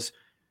think that was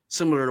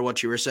similar to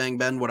what you were saying,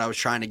 Ben, what I was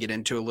trying to get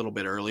into a little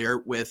bit earlier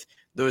with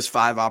those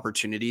 5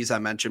 opportunities I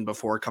mentioned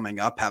before coming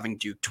up, having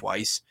Duke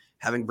twice,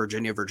 having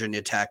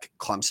Virginia Tech,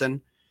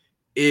 Clemson,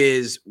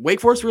 is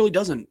Wake Forest really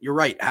doesn't, you're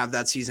right, have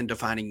that season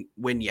defining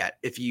win yet.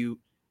 If you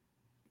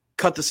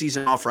cut the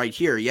season off right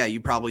here, yeah,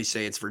 you probably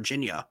say it's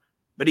Virginia.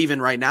 But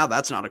even right now,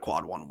 that's not a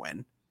quad 1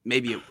 win.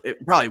 Maybe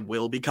it probably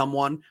will become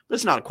one, but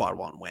it's not a quad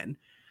 1 win.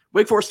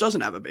 Wake Forest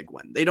doesn't have a big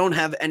win. They don't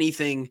have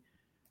anything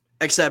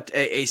except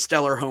a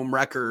stellar home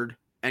record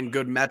and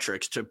good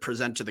metrics to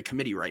present to the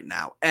committee right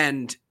now.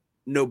 And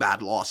no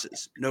bad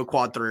losses, no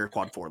quad 3 or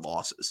quad 4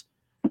 losses.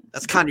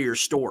 That's kind of your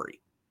story.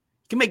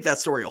 You can make that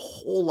story a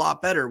whole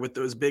lot better with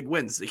those big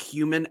wins, the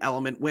human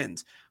element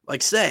wins.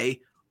 Like say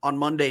on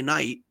Monday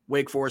night,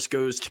 Wake Forest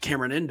goes to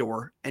Cameron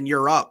Indoor and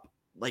you're up,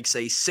 like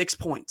say 6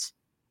 points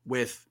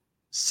with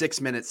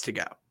 6 minutes to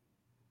go.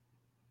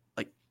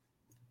 Like,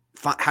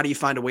 how do you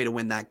find a way to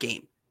win that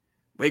game?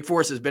 Wake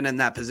Forest has been in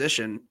that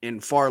position in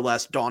far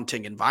less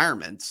daunting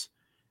environments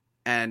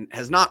and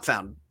has not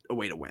found a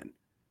way to win.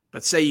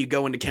 But say you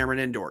go into Cameron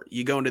Indoor,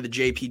 you go into the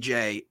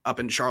JPJ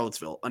up in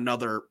Charlottesville,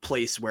 another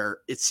place where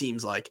it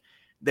seems like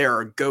there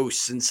are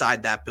ghosts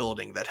inside that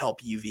building that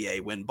help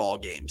UVA win ball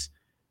games.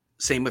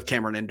 Same with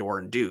Cameron Indoor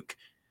and Duke.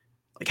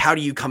 Like, how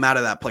do you come out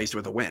of that place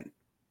with a win?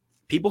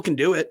 People can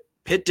do it.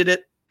 Pitt did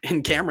it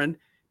in Cameron.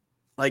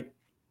 Like,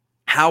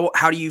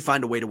 how do you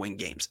find a way to win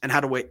games? And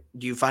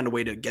do you find a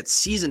way to get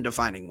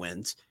season-defining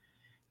wins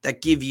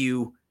that give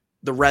you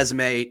the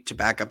resume to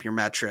back up your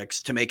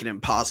metrics, to make it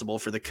impossible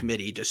for the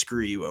committee to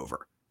screw you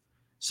over?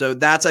 So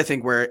that's, I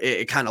think, where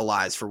it kind of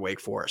lies for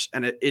Wake Forest.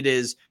 And it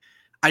is,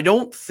 I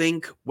don't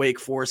think Wake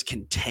Forest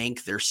can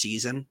tank their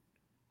season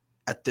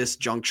at this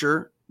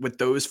juncture with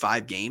those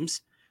 5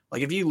 games.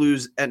 Like if you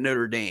lose at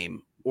Notre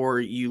Dame or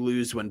you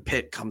lose when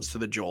Pitt comes to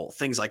the Joel,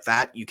 things like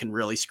that, you can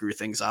really screw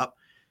things up.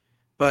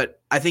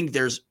 But I think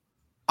there's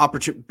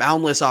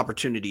boundless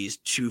opportunities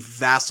to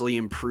vastly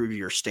improve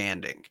your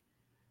standing.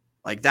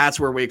 Like that's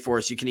where Wake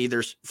Forest, you can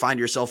either find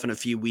yourself in a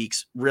few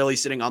weeks really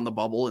sitting on the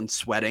bubble and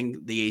sweating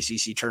the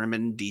ACC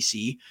tournament in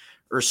DC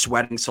or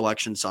sweating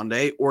Selection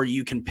Sunday, or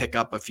you can pick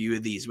up a few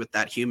of these with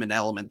that human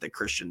element that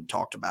Christian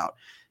talked about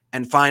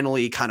and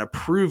finally kind of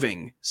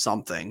proving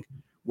something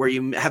where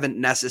you haven't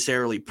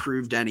necessarily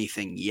proved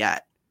anything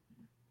yet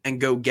and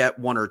go get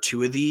 1 or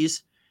 2 of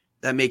these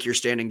that make your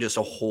standing just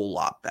a whole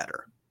lot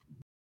better.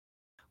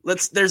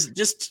 There's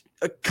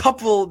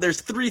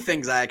 3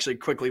 things I actually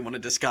quickly want to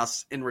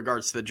discuss in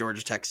regards to the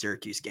Georgia Tech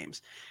Syracuse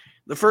games.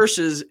 The first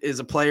is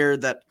a player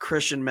that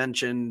Christian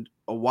mentioned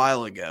a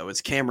while ago.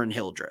 It's Cameron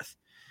Hildreth.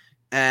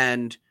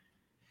 And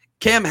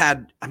Cam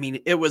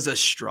it was a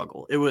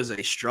struggle. It was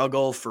a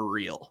struggle for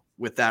real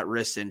with that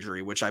wrist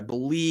injury, which I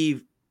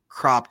believe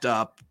cropped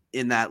up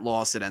in that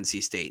loss at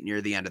NC State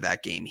near the end of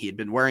that game. He had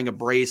been wearing a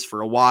brace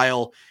for a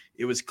while.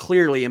 It was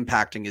clearly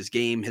impacting his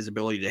game, his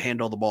ability to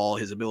handle the ball,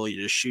 his ability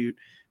to shoot,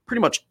 pretty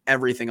much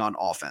everything on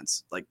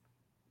offense. Like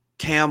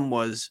Cam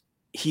was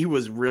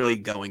really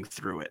going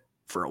through it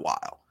for a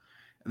while.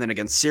 And then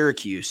against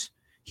Syracuse,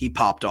 he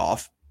popped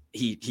off.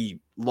 He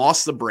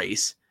lost the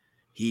brace.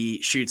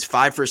 He shoots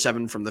 5 for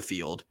 7 from the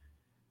field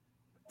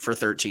for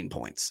 13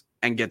 points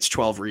and gets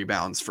 12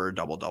 rebounds for a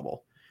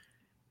double-double.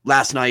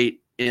 Last night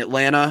in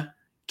Atlanta,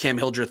 Cam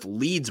Hildreth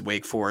leads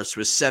Wake Forest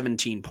with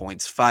 17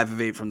 points, 5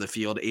 of 8 from the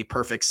field, a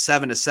perfect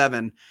 7 of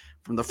 7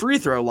 from the free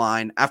throw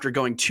line after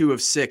going 2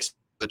 of 6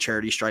 the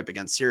charity stripe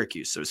against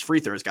Syracuse. So his free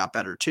throws got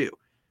better too.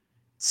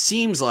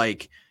 Seems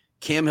like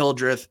Cam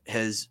Hildreth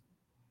has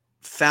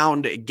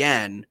found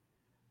again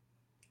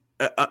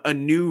a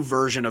new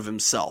version of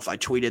himself. I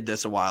tweeted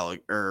this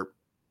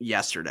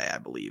yesterday, I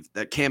believe,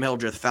 that Cam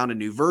Hildreth found a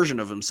new version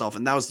of himself,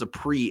 and that was the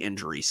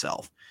pre-injury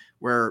self,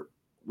 where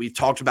we've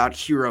talked about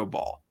hero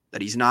ball,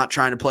 that he's not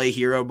trying to play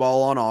hero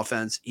ball on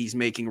offense. He's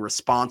making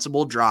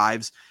responsible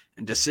drives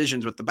and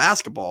decisions with the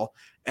basketball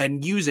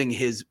and using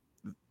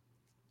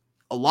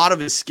a lot of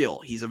his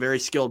skill. He's a very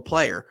skilled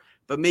player,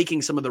 but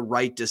making some of the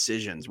right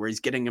decisions where he's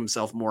getting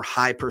himself more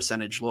high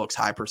percentage looks,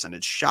 high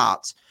percentage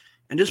shots,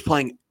 and just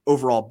playing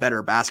overall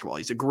better basketball.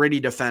 He's a gritty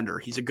defender.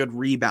 He's a good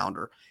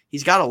rebounder.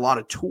 He's got a lot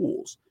of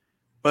tools,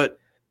 but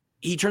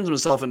he turns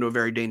himself into a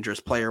very dangerous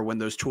player when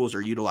those tools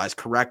are utilized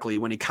correctly.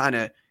 When he kind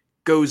of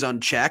goes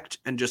unchecked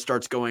and just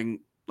starts going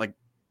like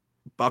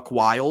buck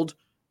wild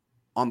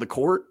on the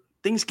court,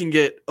 things can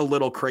get a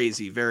little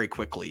crazy very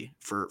quickly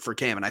for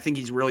Cam. And I think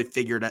he's really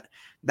figured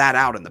that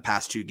out in the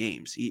past 2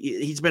 games.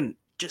 He's been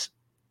just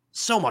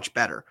so much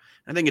better.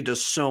 I think it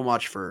does so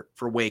much for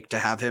Wake to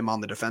have him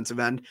on the defensive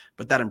end,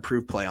 but that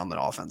improved play on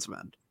the offensive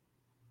end.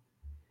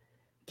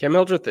 Cam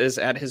Hildreth is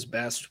at his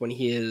best when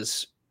he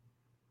is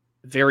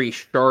very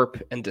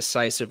sharp and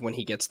decisive when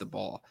he gets the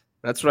ball.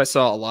 That's what I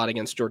saw a lot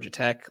against Georgia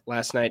Tech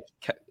last night,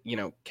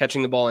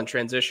 catching the ball in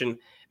transition,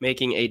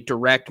 making a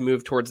direct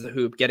move towards the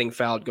hoop, getting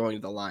fouled, going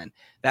to the line.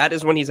 That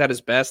is when he's at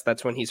his best.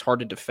 That's when he's hard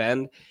to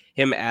defend.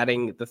 Him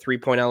adding the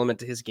 3-point element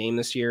to his game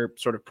this year,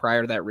 sort of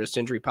prior to that wrist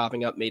injury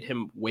popping up, made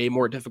him way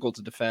more difficult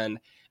to defend.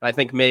 And I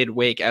think made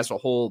Wake as a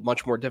whole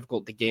much more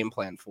difficult to game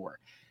plan for.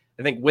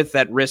 I think with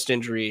that wrist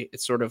injury,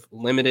 it sort of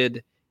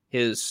limited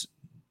his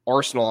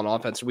arsenal on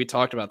offense. We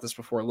talked about this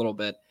before a little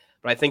bit,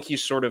 but I think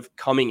he's sort of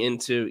coming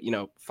into,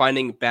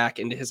 finding back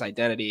into his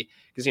identity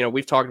because,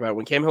 we've talked about it.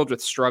 When Cam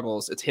Hildreth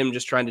struggles, it's him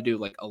just trying to do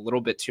like a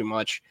little bit too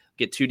much,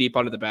 get too deep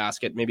under the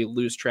basket, maybe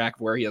lose track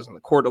of where he is on the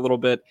court a little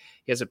bit.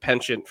 He has a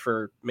penchant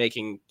for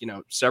making,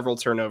 several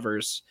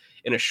turnovers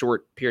in a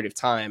short period of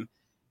time.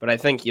 But I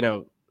think,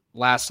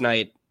 last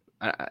night,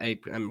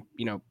 I'm,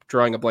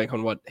 drawing a blank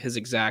on what his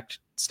exact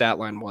stat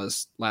line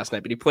was last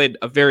night, but he played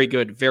a very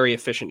good, very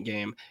efficient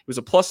game. He was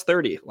a plus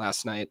 30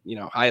 last night,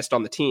 highest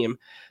on the team.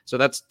 So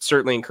that's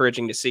certainly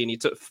encouraging to see. And he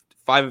took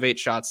 5 of 8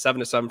 shots, 7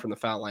 of 7 from the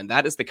foul line.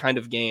 That is the kind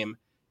of game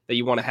that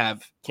you want to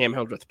have Cam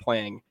Hildreth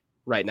playing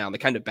right now, the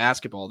kind of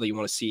basketball that you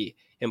want to see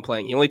him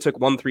playing. He only took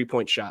 1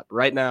 3-point shot.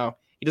 Right now,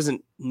 he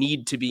doesn't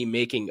need to be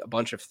making a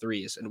bunch of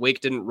threes, and Wake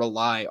didn't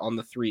rely on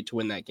the 3 to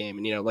win that game.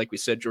 And, like we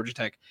said, Georgia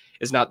Tech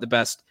is not the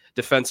best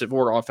defensive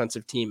or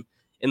offensive team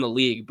in the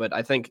league, but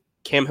I think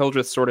Cam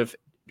Hildreth sort of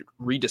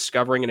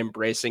rediscovering and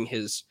embracing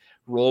his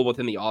role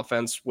within the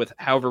offense with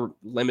however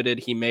limited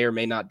he may or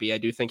may not be. I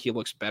do think he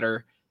looks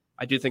better.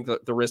 I do think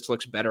the wrist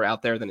looks better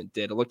out there than it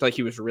did. It looked like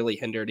he was really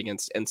hindered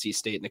against NC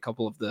State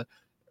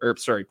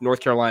in North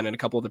Carolina in a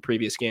couple of the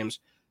previous games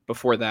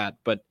before that.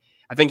 But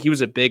I think he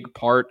was a big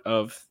part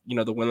of,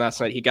 the win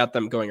last night. He got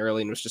them going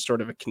early and was just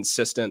sort of a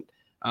consistent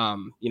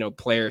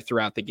player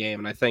throughout the game.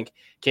 And I think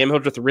Cam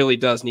Hildreth really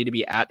does need to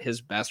be at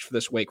his best for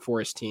this Wake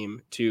Forest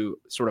team to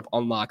sort of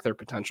unlock their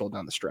potential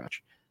down the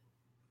stretch.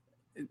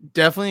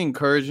 Definitely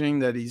encouraging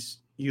that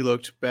he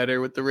looked better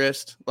with the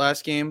wrist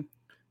last game.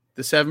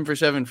 The 7 for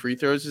 7 free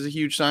throws is a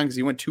huge sign because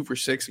he went 2 for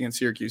 6 against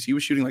Syracuse. He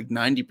was shooting like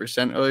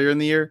 90% earlier in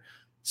the year.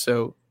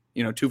 So,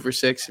 2 for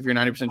 6, if you're a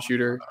 90%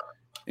 shooter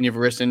and you have a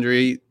wrist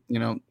injury,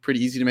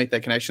 pretty easy to make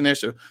that connection there.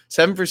 So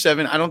 7 for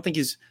 7, I don't think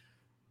he's,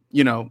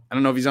 I don't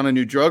know if he's on a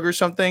new drug or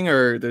something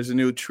or there's a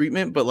new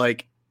treatment,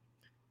 but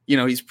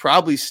he's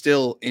probably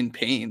still in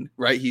pain,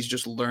 right? He's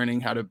just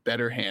learning how to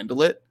better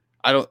handle it.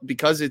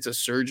 Because it's a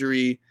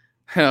surgery.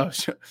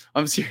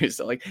 I'm serious.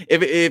 Like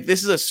if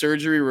this is a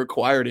surgery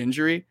required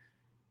injury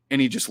and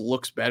he just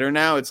looks better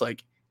now, it's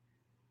like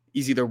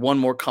he's either 1,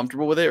 more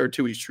comfortable with it or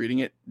 2, he's treating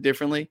it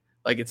differently.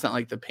 Like it's not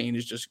like the pain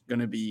is just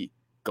going to be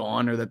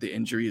gone or that the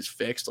injury is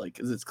fixed. Like,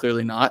 cause it's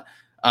clearly not.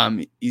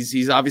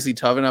 He's obviously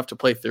tough enough to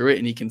play through it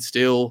and he can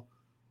still,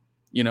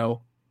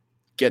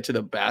 get to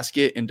the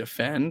basket and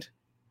defend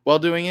while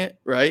doing it.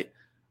 Right.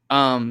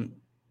 But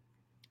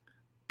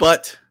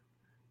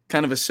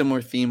kind of a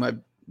similar theme. I've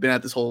been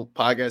at this whole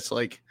podcast.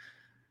 Like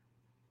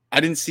I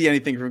didn't see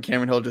anything from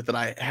Cameron Hildreth that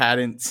I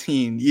hadn't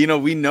seen.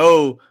 We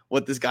know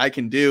what this guy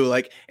can do.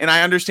 And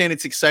I understand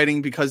it's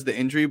exciting because of the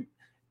injury,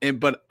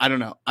 but I don't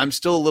know. I'm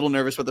still a little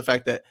nervous about the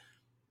fact that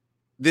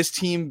this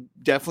team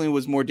definitely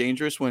was more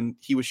dangerous when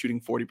he was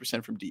shooting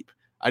 40% from deep.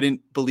 I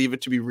didn't believe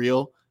it to be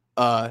real,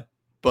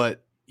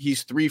 but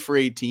he's 3 for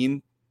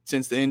 18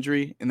 since the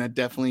injury, and that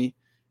definitely,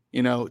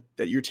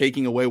 that you're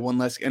taking away 1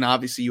 less. And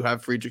obviously, you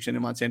have Friedrichsen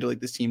and Monsanto.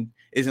 Like this team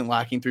isn't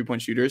lacking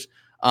 3-point shooters.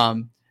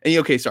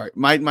 Sorry,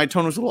 my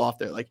tone was a little off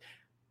there. Like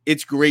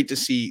it's great to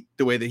see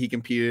the way that he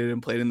competed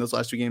and played in those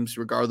last 2 games,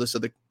 regardless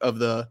of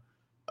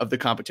the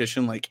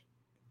competition. Like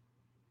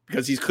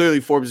because he's clearly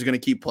Forbes is going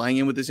to keep playing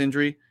in with this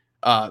injury.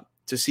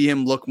 To see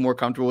him look more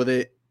comfortable with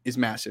it is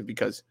massive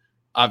because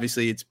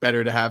obviously it's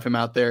better to have him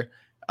out there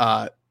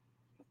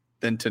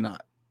than to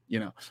not,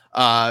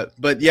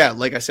 But yeah,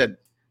 like I said,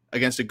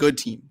 against a good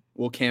team,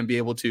 will Cam be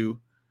able to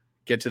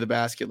get to the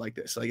basket like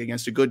this? Like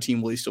against a good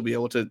team, will he still be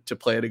able to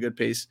play at a good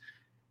pace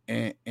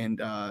and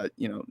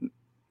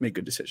make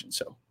good decisions?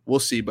 So we'll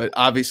see. But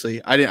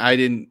obviously, I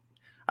didn't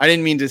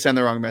mean to send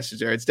the wrong message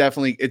there. It's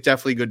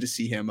definitely good to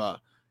see him,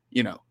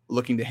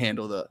 looking to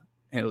handle the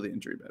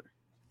injury better.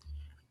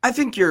 I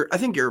think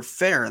you're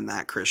fair in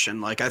that,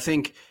 Christian. Like I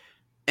think,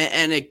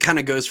 and it kind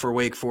of goes for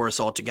Wake Forest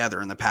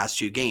altogether in the past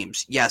 2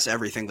 games. Yes,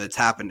 everything that's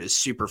happened is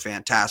super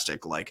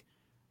fantastic. Like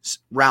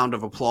round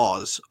of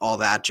applause, all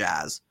that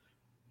jazz.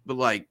 But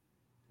like,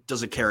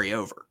 does it carry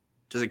over?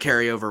 Does it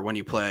carry over when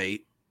you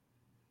play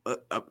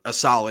a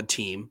solid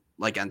team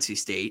like NC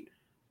State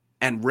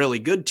and really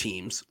good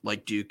teams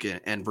like Duke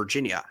and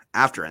Virginia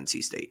after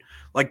NC State.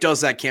 Like,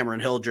 does that Cameron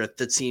Hildreth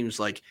that seems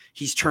like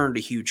he's turned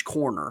a huge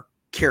corner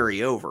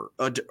carry over,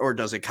 or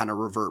does it kind of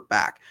revert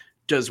back?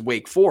 Does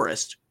Wake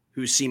Forest,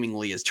 who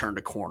seemingly has turned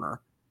a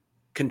corner,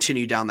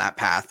 continue down that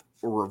path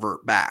or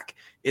revert back?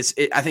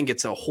 I think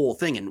it's a whole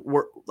thing, and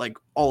we're like,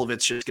 all of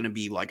it's just going to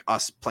be like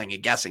us playing a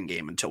guessing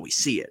game until we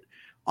see it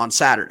on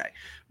Saturday.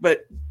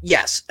 But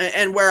yes,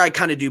 and where I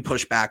kind of do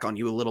push back on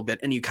you a little bit,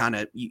 and you kind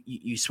of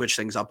you switch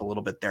things up a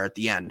little bit there at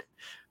the end,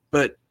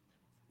 but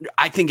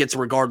I think it's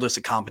regardless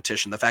of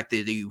competition, the fact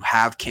that you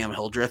have Cam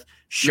Hildreth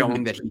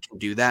showing that he can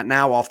do that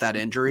now off that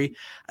injury,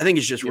 I think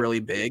is just really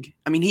big.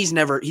 I mean,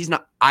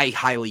 I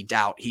highly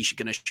doubt he's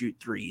going to shoot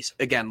threes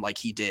again like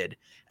he did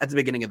at the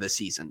beginning of the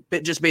season.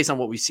 But just based on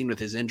what we've seen with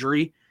his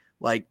injury,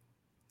 like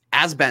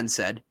as Ben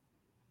said,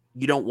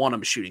 you don't want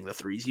him shooting the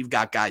threes. You've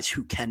got guys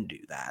who can do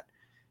that.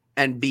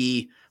 And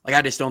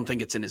I just don't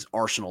think it's in his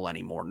arsenal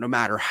anymore, no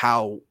matter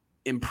how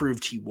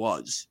improved he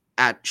was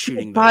at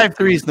shooting 5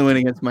 threes in the win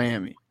against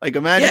Miami. Like,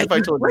 imagine if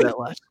I told you that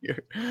last year.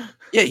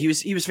 Yeah, he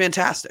was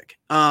fantastic.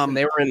 And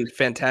they were in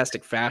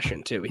fantastic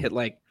fashion too. We hit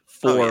like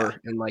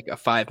 4 in like a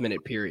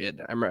 5-minute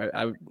period.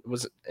 I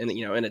was in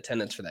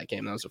attendance for that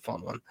game. That was a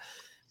fun one.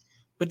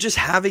 But just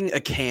having a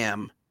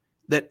Cam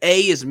that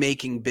A is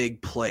making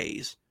big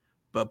plays,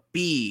 but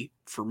B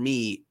for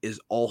me is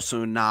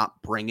also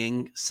not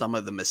bringing some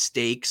of the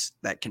mistakes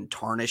that can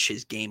tarnish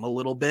his game a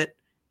little bit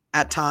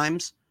at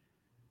times.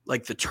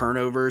 Like the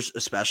turnovers,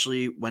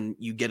 especially when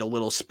you get a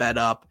little sped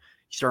up,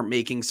 you start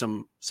making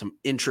some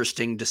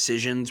interesting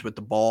decisions with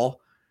the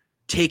ball.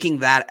 Taking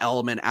that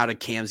element out of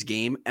Cam's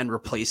game and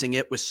replacing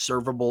it with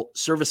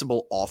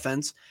serviceable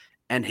offense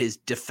and his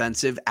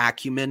defensive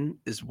acumen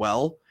as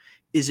well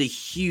is a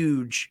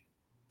huge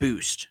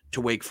boost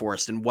to Wake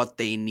Forest and what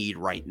they need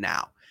right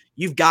now.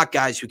 You've got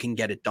guys who can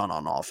get it done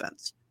on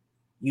offense.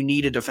 You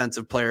need a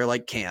defensive player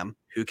like Cam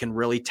who can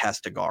really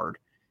test a guard.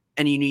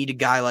 And you need a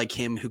guy like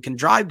him who can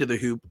drive to the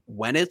hoop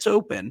when it's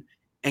open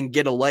and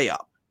get a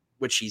layup,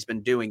 which he's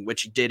been doing,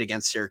 which he did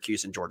against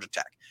Syracuse and Georgia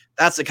Tech.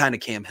 That's the kind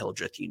of Cam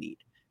Hildreth you need.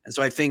 And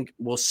so I think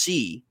we'll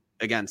see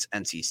against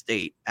NC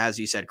State, as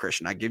you said,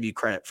 Christian, I give you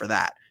credit for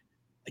that.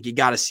 Like, you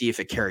got to see if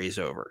it carries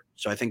over.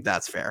 So I think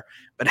that's fair.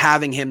 But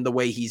having him the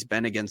way he's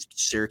been against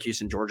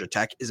Syracuse and Georgia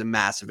Tech is a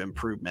massive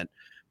improvement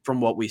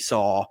from what we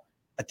saw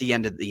at the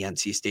end of the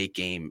NC State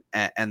game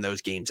and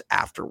those games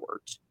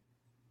afterwards.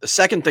 The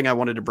second thing I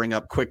wanted to bring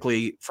up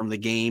quickly from the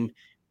game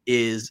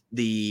is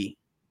the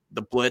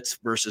blitz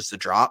versus the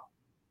drop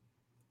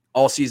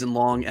all season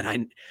long. And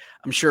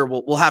I'm sure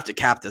we'll have to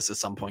cap this at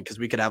some point because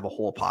we could have a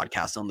whole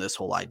podcast on this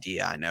whole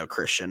idea. I know,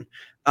 Christian.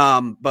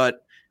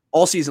 But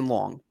all season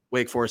long,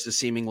 Wake Forest has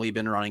seemingly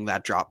been running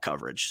that drop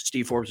coverage.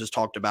 Steve Forbes has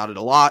talked about it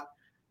a lot.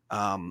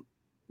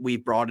 We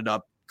brought it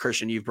up.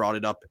 Christian, you've brought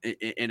it up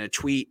in a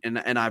tweet, and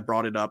I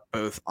brought it up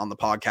both on the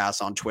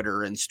podcast, on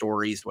Twitter, and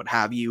stories, what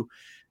have you.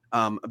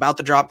 About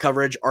the drop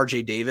coverage,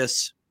 RJ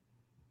Davis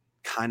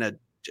kind of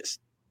just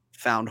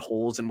found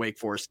holes in Wake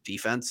Forest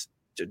defense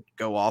to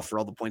go off for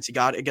all the points he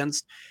got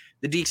against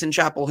the Deacs in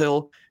Chapel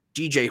Hill.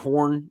 DJ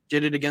Horn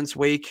did it against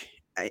Wake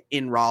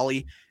in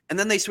Raleigh, and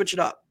then they switch it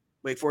up.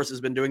 Wake Forest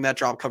has been doing that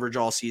drop coverage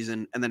all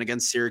season, and then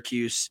against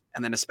Syracuse,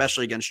 and then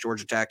especially against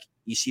Georgia Tech,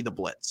 you see the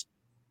blitz.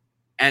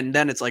 And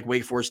then it's like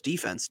Wake Forest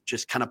defense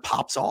just kind of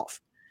pops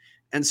off.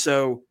 And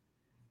so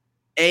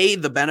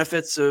the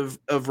benefits of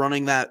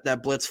running that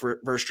blitz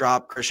versus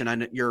drop, Christian, I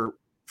know you're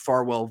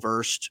far well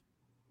versed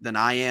than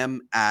I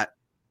am at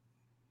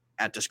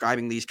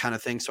describing these kind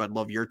of things. So I'd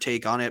love your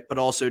take on it, but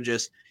also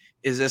just,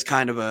 is this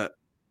kind of a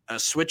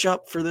switch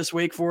up for this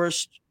Wake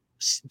Forest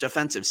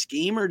defensive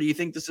scheme, or do you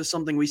think this is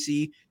something we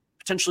see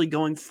potentially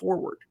going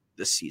forward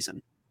this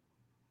season?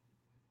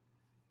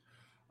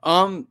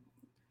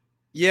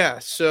 Yeah.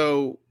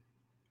 So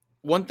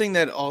one thing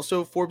that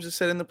also Forbes has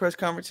said in the press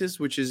conferences,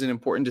 which is an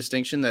important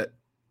distinction that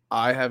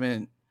I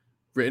haven't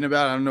written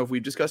about, I don't know if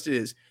we've discussed it,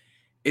 is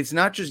it's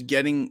not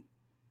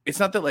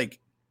that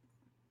like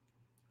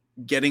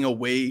getting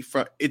away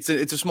from it's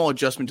a small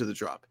adjustment to the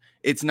drop.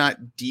 It's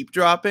not deep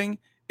dropping.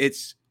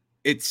 It's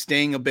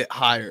staying a bit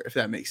higher, if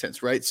that makes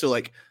sense. Right. So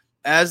like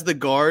as the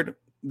guard,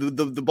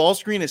 the ball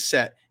screen is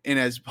set, and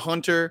as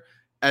Hunter,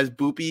 as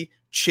Boopy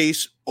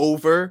chase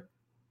over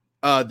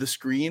the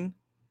screen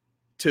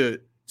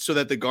so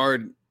that the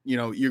guard,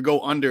 you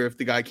go under if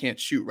the guy can't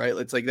shoot, right?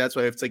 It's like, that's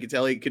why if it's like it's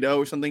Elliot Cadeau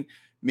or something,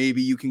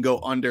 maybe you can go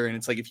under, and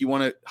it's like, if you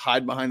want to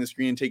hide behind the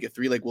screen and take a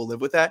 3, like, we'll live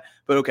with that.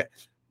 But okay,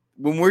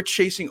 when we're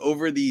chasing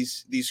over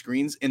these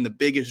screens and the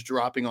big is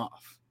dropping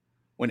off,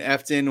 when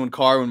Efton, when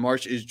Carr, when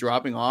Marsh is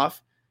dropping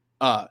off,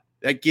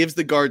 that gives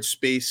the guard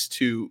space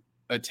to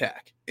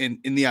attack. And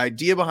the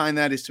idea behind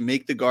that is to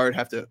make the guard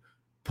have to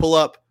pull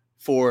up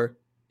for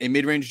a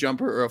mid-range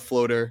jumper or a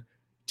floater,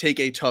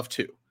 take a tough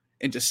 2,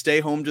 and to stay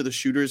home to the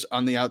shooters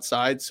on the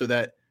outside so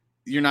that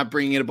you're not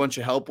bringing in a bunch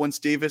of help once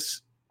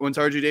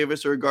RJ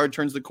Davis or a guard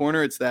turns the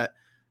corner. It's that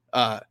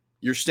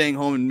you're staying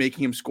home and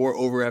making him score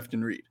over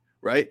Efton Reed,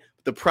 right?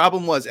 But the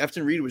problem was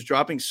Efton Reed was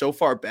dropping so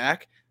far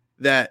back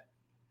that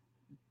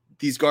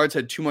these guards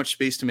had too much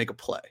space to make a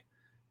play,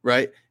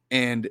 right?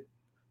 And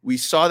we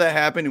saw that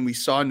happen, and we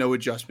saw no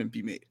adjustment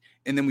be made.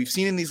 And then we've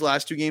seen in these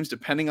last 2 games,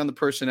 depending on the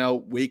personnel,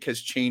 Wake has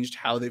changed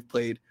how they've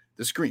played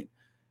the screen.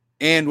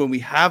 And when we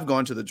have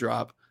gone to the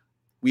drop,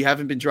 we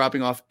haven't been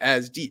dropping off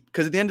as deep.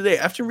 Because at the end of the day,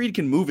 Efton Reed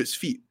can move his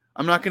feet.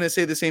 I'm not going to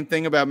say the same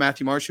thing about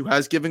Matthew Marsh, who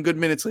has given good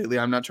minutes lately.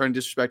 I'm not trying to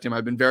disrespect him.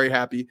 I've been very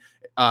happy.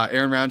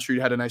 Aaron Roundtree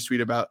had a nice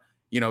tweet about,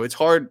 it's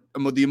hard,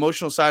 the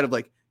emotional side of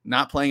like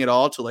not playing at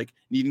all to like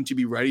needing to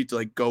be ready to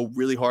like go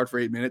really hard for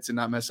 8 minutes and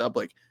not mess up.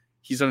 Like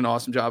he's done an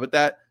awesome job at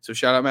that. So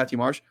shout out Matthew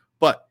Marsh,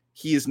 but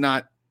he is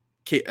not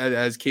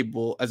as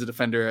capable as a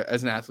defender,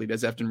 as an athlete,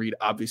 as Efton Reed.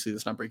 Obviously,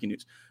 that's not breaking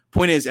news.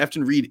 Point is,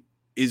 Efton Reed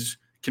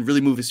can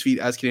really move his feet,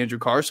 as can Andrew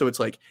Carr. So it's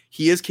like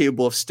he is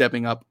capable of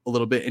stepping up a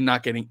little bit and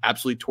not getting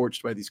absolutely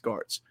torched by these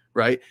guards,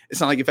 right? It's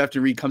not like if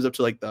Efton Reed comes up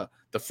to like the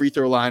free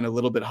throw line a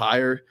little bit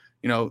higher,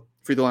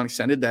 free throw line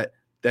extended, that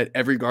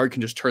every guard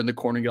can just turn the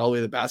corner and get all the way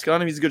to the basket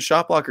on him. He's a good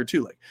shot blocker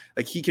too.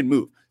 Like he can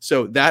move.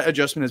 So that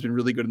adjustment has been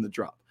really good in the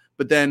drop.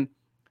 But then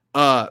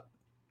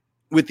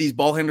with these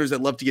ball handlers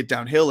that love to get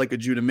downhill, like a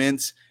Judah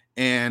Mintz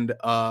and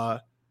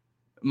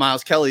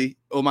Miles Kelly.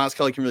 Oh, Miles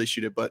Kelly can really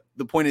shoot it. But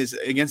the point is,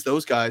 against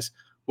those guys,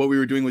 what we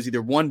were doing was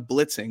either one,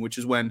 blitzing, which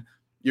is when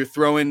you're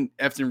throwing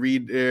Efton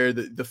Reed there,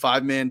 the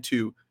 5-man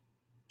to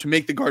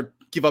make the guard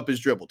give up his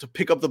dribble, to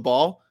pick up the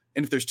ball.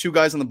 And if there's 2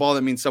 guys on the ball,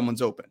 that means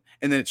someone's open.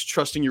 And then it's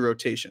trusting your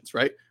rotations,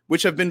 right?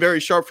 Which have been very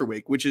sharp for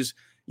Wake, which is,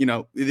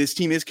 this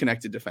team is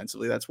connected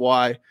defensively. That's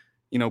why,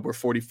 we're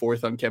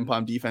 44th on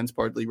KenPom defense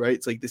partly, right?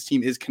 It's like this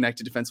team is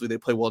connected defensively. They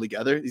play well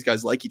together. These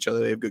guys like each other.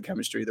 They have good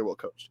chemistry. They're well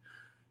coached.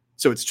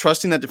 So it's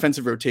trusting that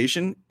defensive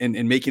rotation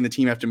and making the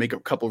team have to make a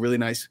couple really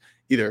nice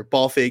either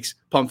ball fakes,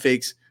 pump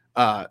fakes,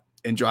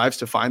 and drives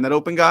to find that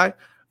open guy.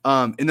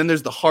 And then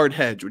there's the hard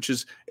hedge, which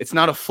is it's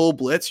not a full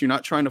blitz. You're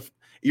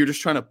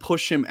just trying to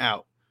push him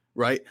out,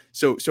 right?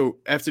 So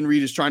Efton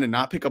Reed is trying to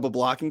not pick up a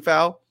blocking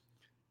foul,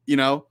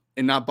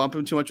 and not bump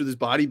him too much with his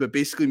body, but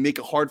basically make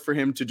it hard for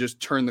him to just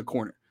turn the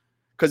corner.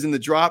 Because in the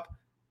drop,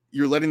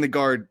 you're letting the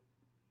guard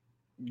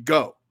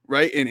go,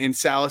 right? And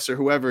Salas or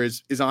whoever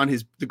is on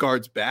the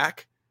guard's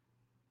back,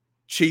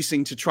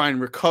 chasing to try and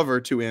recover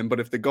to him. But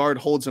if the guard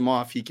holds him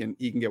off, he can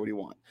get what he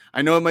wants.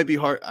 I know it might be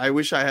hard. I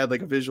wish I had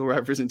like a visual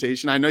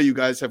representation. I know you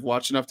guys have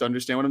watched enough to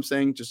understand what I'm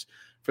saying. Just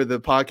for the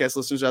podcast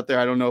listeners out there,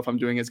 I don't know if I'm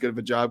doing as good of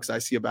a job because I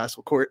see a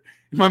basketball court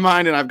in my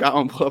mind and I've got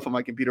one pulled up on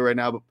my computer right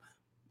now. But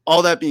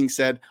all that being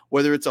said,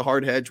 whether it's a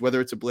hard hedge,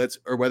 whether it's a blitz,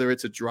 or whether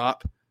it's a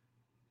drop,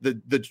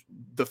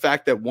 the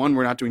fact that 1,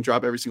 we're not doing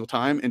drop every single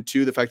time, and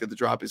 2, the fact that the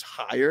drop is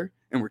higher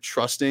and we're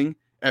trusting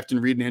Efton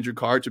Reed and Andrew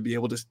Carr to be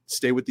able to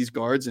stay with these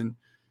guards. And,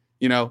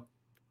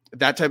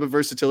 that type of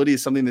versatility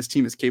is something this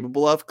team is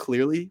capable of,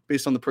 clearly,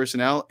 based on the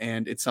personnel.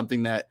 And it's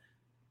something that,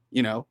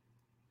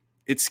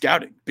 it's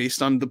scouting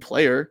based on the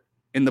player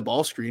in the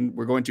ball screen.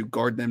 We're going to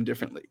guard them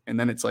differently. And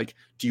then it's like,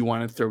 do you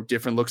want to throw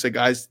different looks at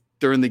guys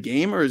during the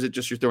game, or is it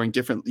just you're throwing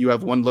different? You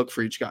have one look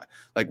for each guy.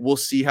 Like, we'll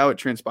see how it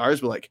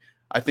transpires. But like,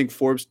 I think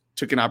Forbes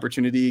took an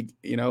opportunity,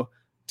 to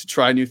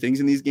try new things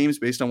in these games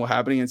based on what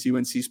happened against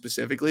UNC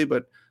specifically,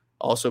 but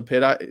also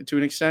Pitt to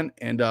an extent.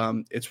 And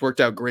it's worked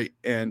out great.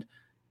 And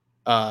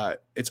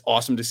it's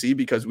awesome to see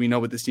because we know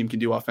what this team can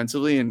do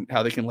offensively and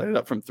how they can light it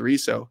up from 3.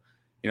 So,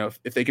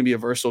 if they can be a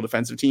versatile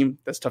defensive team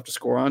that's tough to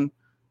score on,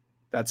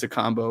 that's a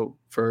combo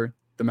for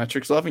the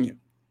metrics loving you.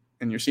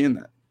 And you're seeing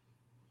that.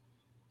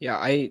 Yeah,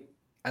 I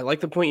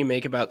like the point you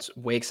make about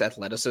Wake's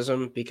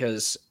athleticism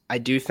because I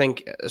do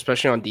think,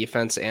 especially on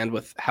defense and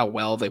with how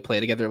well they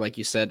play together, like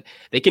you said,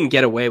 they can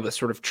get away with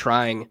sort of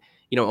trying,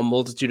 a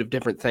multitude of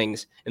different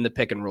things in the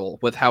pick and roll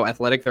with how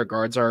athletic their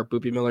guards are.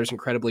 Boopie Miller's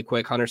incredibly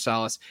quick. Hunter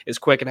Salas is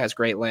quick and has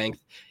great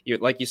length.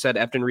 Like you said,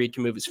 Efton Reed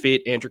can move his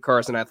feet. Andrew Carr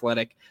is an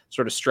athletic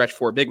sort of stretch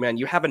for big man.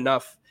 You have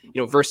enough,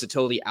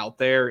 versatility out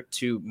there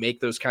to make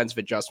those kinds of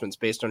adjustments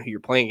based on who you're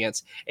playing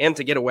against and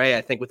to get away,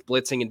 I think, with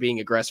blitzing and being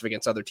aggressive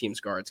against other teams'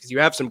 guards because you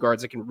have some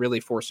guards that can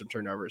really force some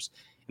turnovers.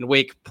 And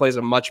Wake plays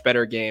a much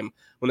better game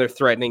when they're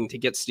threatening to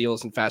get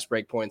steals and fast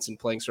break points and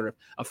playing sort of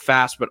a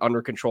fast but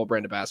under control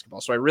brand of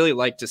basketball. So I really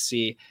like to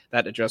see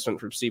that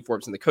adjustment from Steve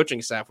Forbes and the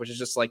coaching staff, which is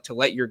just like to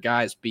let your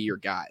guys be your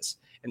guys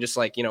and just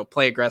like,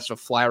 play aggressive,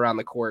 fly around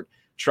the court,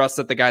 trust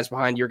that the guys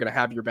behind you are going to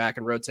have your back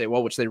and rotate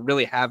well, which they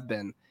really have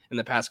been in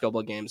the past couple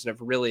of games and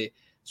have really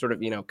sort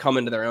of, come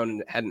into their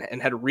own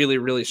and had really,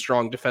 really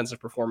strong defensive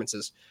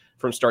performances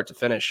from start to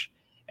finish.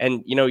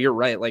 And, you're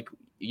right. Like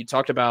you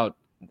talked about,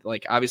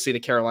 like obviously the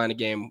Carolina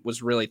game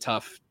was really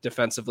tough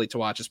defensively to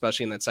watch,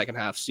 especially in that second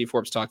half. Steve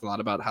Forbes talked a lot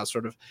about how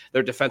sort of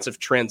their defensive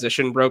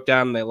transition broke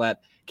down. They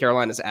let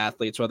Carolina's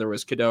athletes, whether it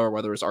was Cadeau or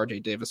whether it was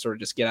RJ Davis, sort of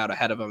just get out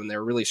ahead of them. And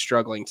they're really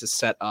struggling to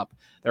set up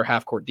their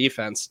half court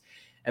defense.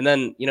 And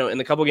then, in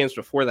the couple games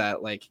before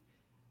that, like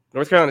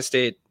North Carolina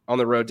State on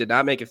the road did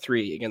not make a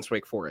 3 against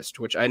Wake Forest,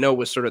 which I know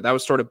was sort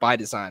of by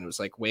design. It was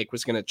like Wake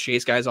was going to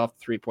chase guys off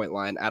the 3-point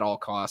line at all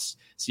costs.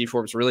 Steve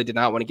Forbes really did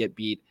not want to get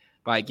beat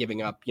by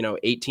giving up,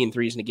 18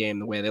 threes in a game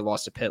the way they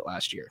lost to Pitt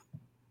last year.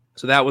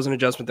 So that was an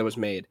adjustment that was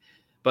made.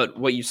 But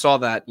what you saw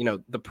that,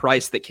 the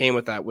price that came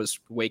with that was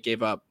Wake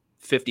gave up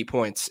 50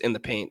 points in the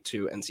paint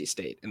to NC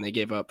State, and they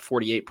gave up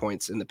 48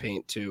 points in the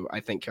paint to, I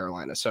think,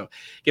 Carolina. So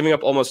giving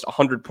up almost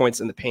 100 points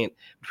in the paint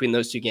between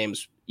those two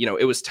games,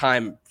 it was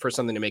time for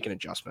something to make an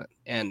adjustment.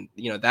 And,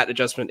 that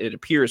adjustment, it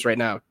appears right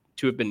now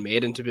to have been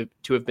made and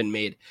to have been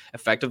made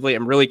effectively.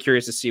 I'm really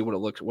curious to see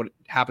what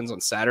happens on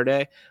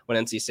Saturday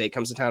when NC State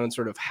comes to town and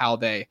sort of how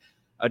they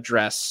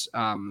address,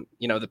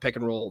 the pick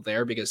and roll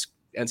there, because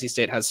NC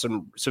State has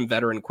some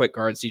veteran quick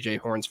guards. DJ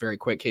Horn's very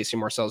quick. Casey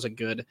Marcel's a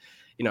good,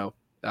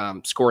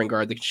 scoring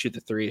guard that can shoot the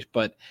three.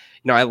 But,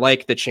 I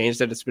like the change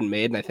that it's been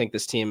made. And I think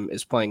this team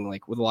is playing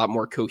with a lot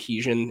more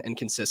cohesion and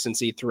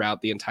consistency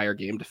throughout the entire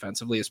game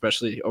defensively,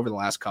 especially over the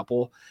last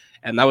couple.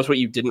 And that was what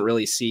you didn't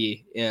really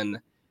see in,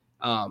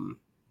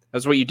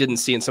 that's what you didn't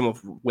see in some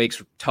of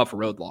Wake's tough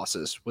road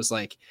losses. Was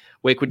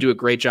Wake would do a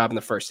great job in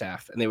the first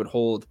half, and they would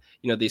hold,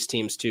 these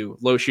teams to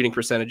low shooting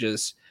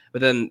percentages,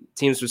 but then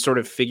teams would sort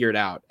of figure it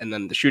out. And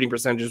then the shooting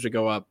percentages would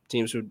go up.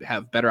 Teams would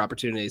have better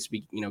opportunities to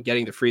be,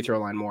 getting the free throw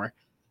line more.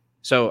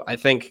 So I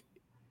think,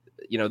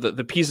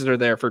 the pieces are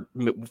there for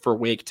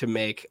Wake to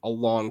make a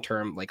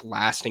long-term,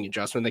 lasting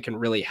adjustment that can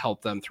really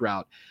help them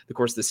throughout the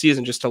course of the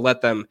season, just to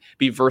let them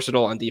be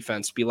versatile on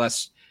defense, be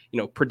less,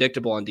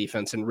 predictable on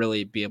defense, and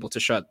really be able to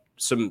shut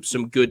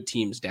some good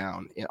teams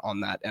down on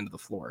that end of the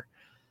floor.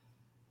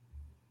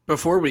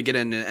 Before we get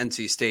into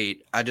NC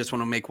State, I just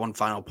want to make one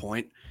final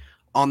point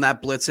on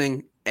that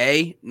blitzing.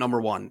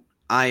 Number one,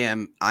 I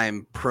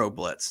am pro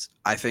blitz.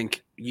 I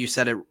think you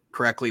said it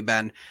correctly,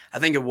 Ben. I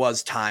think it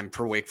was time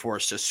for Wake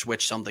Forest to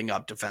switch something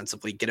up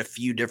defensively, get a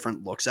few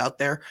different looks out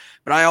there.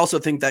 But I also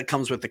think that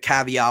comes with the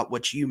caveat,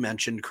 which you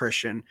mentioned,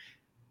 Christian.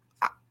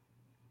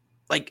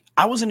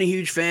 I wasn't a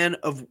huge fan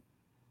of,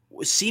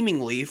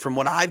 seemingly from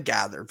what I've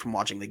gathered from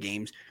watching the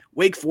games,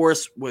 Wake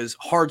Forest was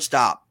hard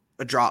stop,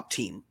 a drop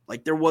team.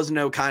 There was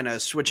no kind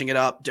of switching it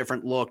up,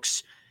 different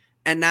looks.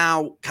 And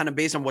now, kind of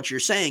based on what you're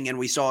saying, and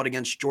we saw it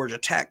against Georgia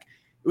Tech,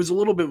 it was a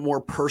little bit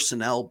more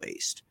personnel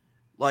based.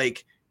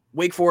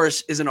 Wake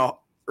Forest isn't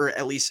or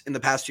at least in the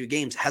past 2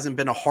 games, hasn't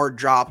been a hard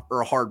drop or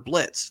a hard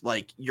blitz.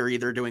 You're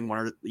either doing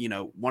one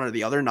or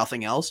the other,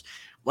 nothing else.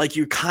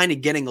 You're kind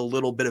of getting a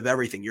little bit of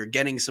everything. You're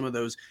getting some of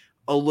those,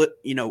 a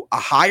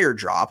higher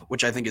drop,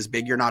 which I think is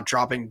big. You're not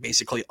dropping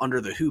basically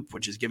under the hoop,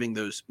 which is giving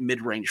those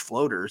mid-range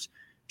floaters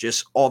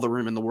just all the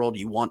room in the world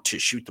you want to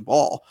shoot the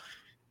ball.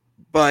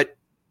 But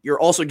you're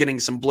also getting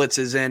some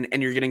blitzes in,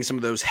 and you're getting some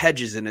of those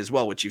hedges in as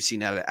well, which you've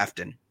seen out of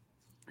Efton.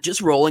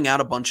 Just rolling out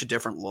a bunch of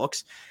different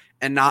looks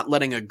and not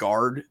letting a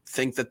guard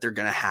think that they're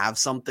going to have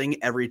something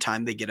every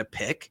time they get a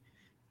pick,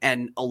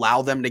 and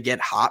allow them to get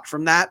hot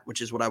from that,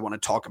 which is what I want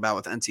to talk about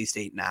with NC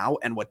State now.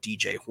 And what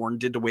DJ Horn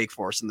did to Wake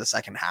Forest in the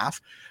second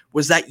half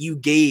was that you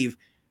gave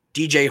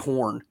DJ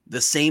Horn the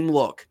same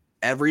look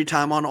every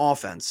time on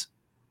offense,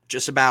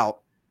 just about,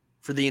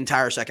 for the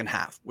entire second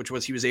half, which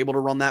was he was able to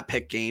run that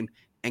pick game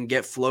and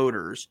get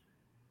floaters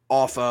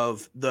off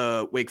of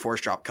the Wake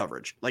Forest drop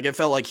coverage. It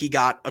felt like he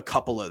got a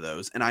couple of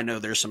those. And I know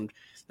there's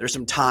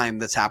some time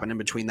that's happened in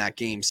between that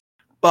games,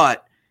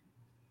 but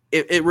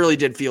it really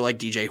did feel like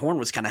DJ Horn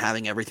was kind of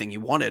having everything he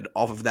wanted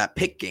off of that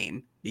pick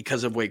game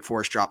because of Wake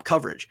Forest drop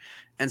coverage.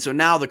 And so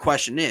now the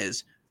question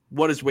is,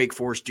 what does Wake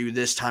Forest do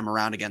this time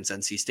around against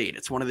NC State?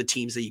 It's one of the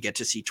teams that you get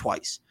to see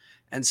twice.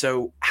 And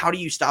so how do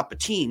you stop a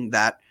team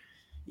that,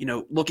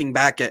 looking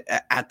back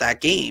at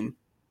that game,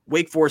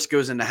 Wake Forest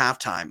goes into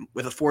halftime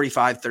with a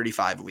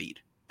 45-35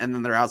 lead, and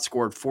then they're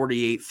outscored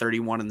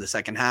 48-31 in the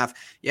second half.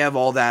 You have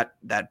all that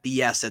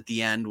BS at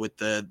the end with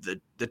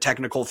the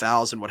technical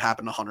fouls and what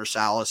happened to Hunter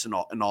Salas and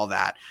all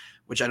that,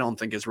 which I don't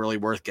think is really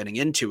worth getting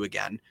into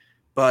again.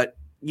 But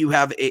you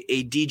have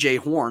a DJ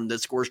Horn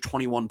that scores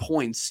 21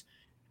 points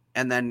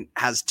and then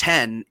has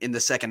 10 in the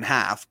second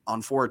half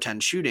on 4 of 10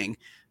 shooting,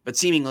 but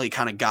seemingly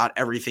kind of got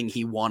everything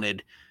he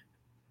wanted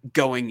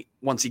going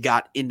once he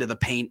got into the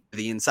paint,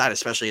 the inside,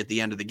 especially at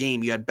the end of the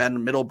game. You had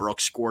Ben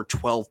Middlebrook score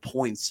 12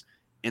 points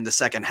in the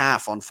second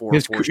half on 4.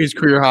 His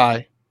career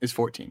high is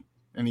 14,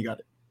 and he got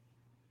it.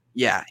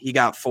 Yeah, he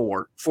got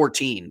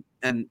 14,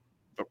 and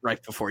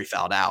right before he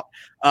fouled out.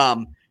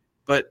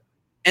 But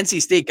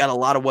NC State got a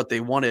lot of what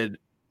they wanted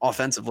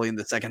offensively in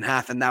the second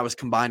half, and that was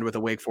combined with a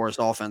Wake Forest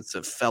offense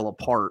that fell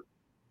apart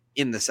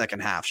in the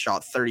second half,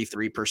 shot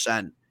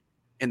 33%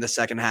 in the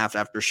second half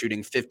after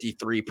shooting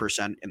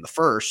 53% in the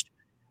first.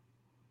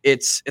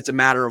 It's a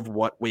matter of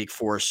what Wake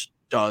Forest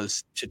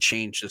does to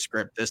change the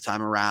script this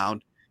time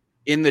around.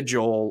 In the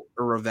Joel,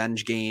 a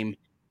revenge game,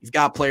 you've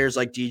got players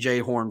like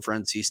DJ Horn for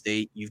NC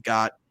State. You've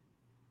got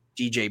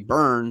DJ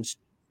Burns.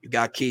 You've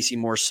got Casey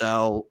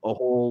Morcell, a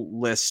whole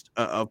list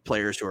of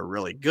players who are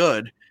really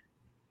good.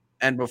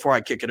 And before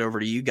I kick it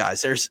over to you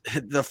guys, there's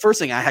the first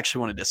thing I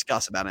actually want to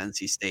discuss about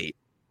NC State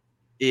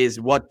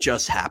is what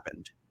just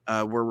happened.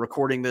 We're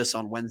recording this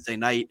on Wednesday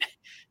night.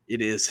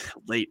 It is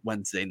late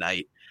Wednesday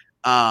night.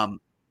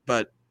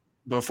 But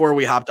before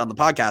we hopped on the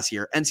podcast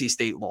here, NC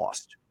State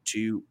lost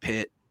to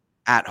Pitt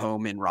at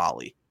home in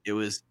Raleigh. It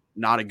was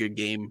not a good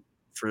game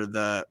for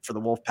the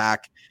Wolfpack.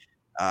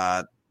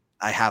 I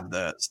have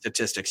the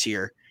statistics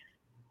here.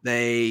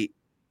 They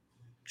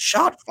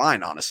shot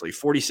fine, honestly.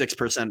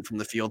 46% from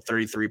the field,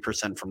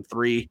 33% from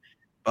three,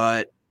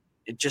 but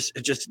it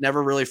just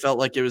never really felt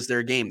like it was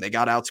their game. They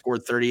got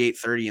outscored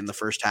 38-30 in the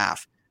first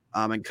half,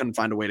 and couldn't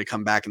find a way to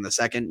come back in the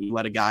second. You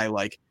let a guy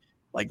like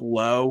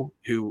Lowe,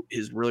 who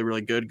is really,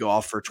 really good, go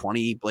off for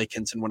 20. Blake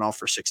Hinson went off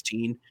for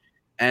 16.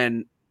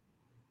 And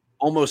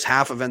almost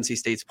half of NC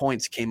State's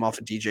points came off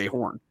of DJ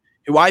Horn,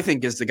 who I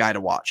think is the guy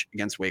to watch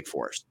against Wake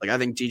Forest. Like, I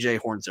think DJ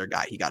Horn's their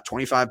guy. He got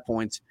 25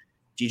 points.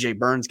 DJ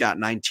Burns got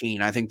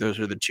 19. I think those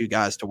are the two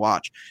guys to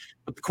watch.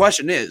 But the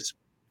question is,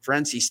 for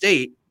NC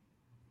State,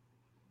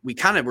 we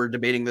kind of were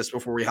debating this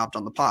before we hopped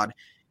on the pod.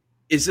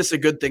 Is this a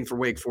good thing for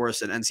Wake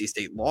Forest that NC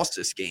State lost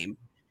this game?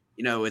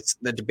 You know, it's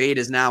the debate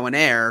is now in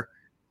air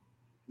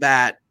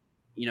that,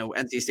 you know,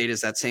 NC State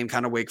is that same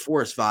kind of Wake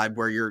Forest vibe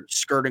where you're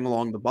skirting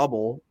along the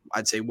bubble.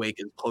 I'd say Wake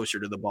is closer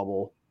to the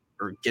bubble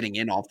or getting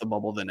in off the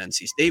bubble than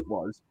NC State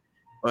was.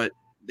 But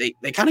they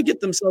kind of get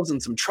themselves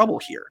in some trouble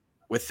here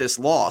with this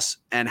loss.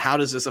 And how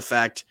does this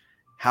affect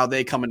how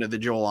they come into the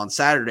Joel on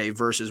Saturday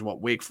versus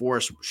what Wake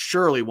Forest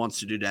surely wants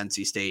to do to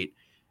NC State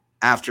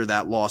after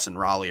that loss in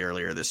Raleigh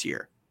earlier this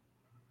year?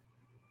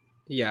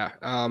 Yeah.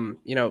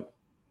 You know,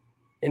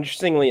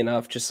 interestingly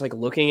enough, just like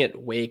looking at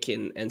Wake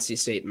and NC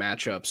State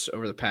matchups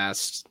over the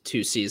past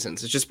 2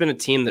 seasons, it's just been a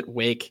team that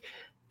Wake,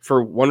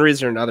 for one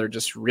reason or another,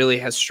 just really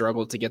has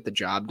struggled to get the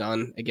job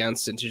done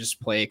against and to just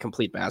play a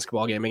complete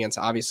basketball game against.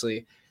 Obviously,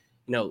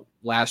 you know,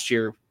 last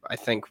year, I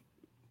think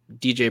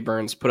DJ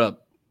Burns put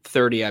up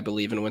 30, I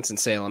believe, in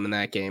Winston-Salem in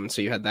that game.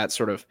 So you had that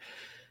sort of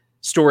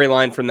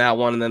storyline from that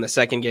one. And then the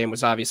second game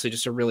was obviously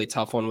just a really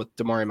tough one with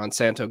Damari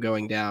Monsanto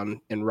going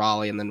down in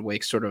Raleigh, and then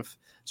Wake sort of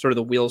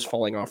the wheels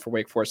falling off for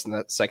Wake Forest in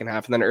that second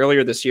half. And then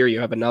earlier this year, you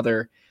have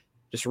another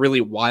just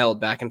really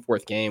wild back and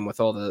forth game with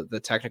all the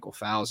technical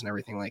fouls and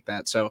everything like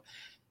that. So,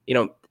 you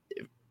know,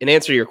 in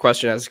answer to your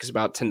question, as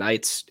about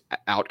tonight's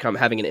outcome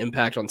having an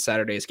impact on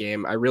Saturday's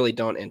game, I really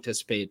don't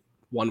anticipate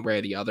one way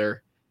or the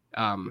other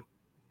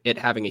it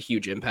having a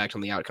huge impact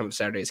on the outcome of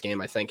Saturday's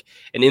game. I think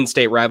an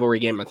in-state rivalry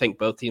game, I think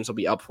both teams will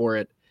be up for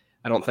it.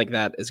 I don't think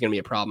that is going to be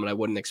a problem, and I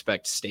wouldn't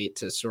expect State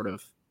to sort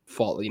of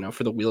fall, you know,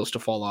 for the wheels to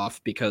fall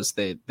off because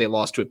they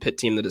lost to a Pitt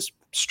team that is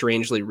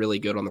strangely really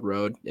good on the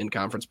road in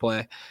conference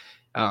play.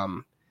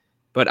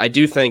 But I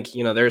do think,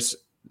 you know, there's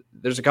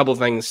a couple of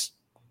things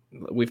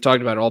we've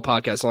talked about all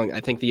podcasts long. I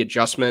think the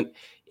adjustment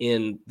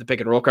in the pick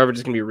and roll coverage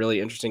is going to be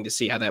really interesting to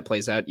see how that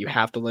plays out. You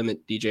have to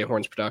limit DJ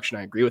Horn's production.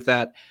 I agree with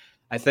that.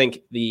 I think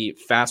the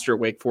faster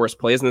Wake Forest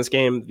plays in this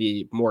game,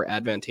 the more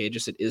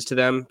advantageous it is to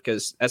them,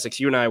 because Essex,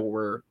 you and I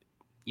were,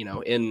 you know,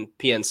 in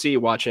PNC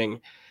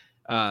watching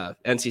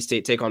NC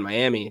State take on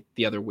Miami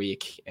the other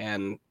week.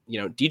 And,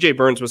 you know, DJ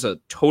Burns was a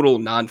total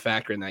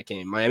non-factor in that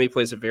game. Miami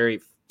plays a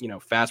very, you know,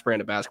 fast brand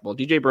of basketball.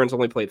 DJ Burns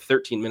only played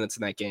 13 minutes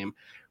in that game,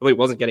 really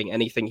wasn't getting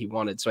anything he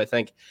wanted. So I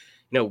think,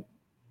 you know,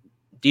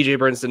 DJ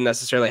Burns didn't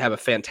necessarily have a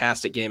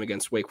fantastic game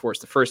against Wake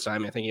Forest the first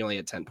time. I think he only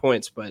had 10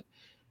 points, but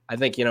I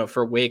think, you know,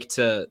 for Wake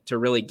to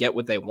really get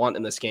what they want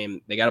in this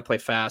game, they got to play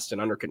fast and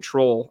under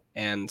control.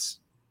 And,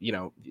 you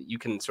know, you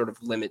can sort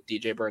of limit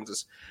DJ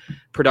Burns'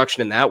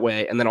 production in that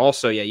way. And then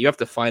also, yeah, you have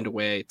to find a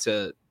way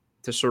to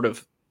sort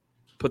of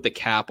put the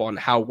cap on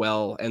how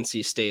well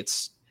NC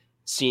State's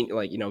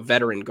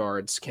veteran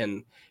guards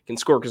can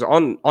score. Because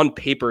on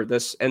paper,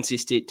 this NC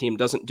State team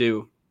doesn't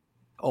do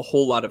a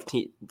whole lot of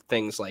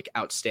things like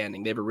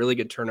outstanding. They have a really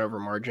good turnover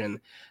margin.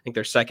 I think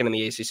they're second in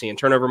the ACC in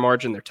turnover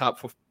margin. They're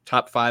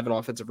top 5 in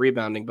offensive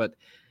rebounding, but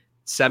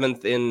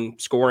 7th in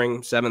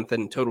scoring, 7th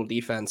in total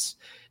defense.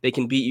 They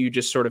can beat you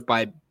just sort of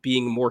by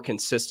being more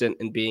consistent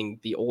and being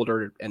the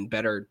older and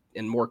better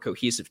and more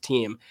cohesive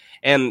team.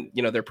 And,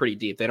 you know, they're pretty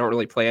deep. They don't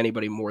really play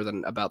anybody more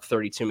than about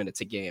 32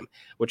 minutes a game,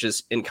 which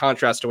is in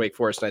contrast to Wake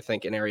Forest. And I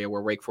think an area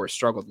where Wake Forest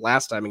struggled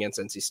last time against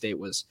NC State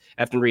was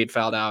Efton Reed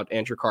fouled out,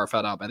 Andrew Carr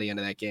fouled out by the end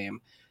of that game.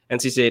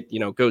 NC State, you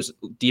know, goes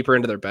deeper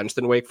into their bench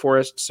than Wake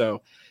Forest.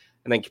 So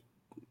I think,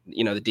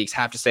 you know, the Deacs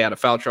have to stay out of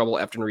foul trouble.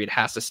 Efton Reed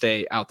has to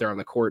stay out there on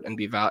the court and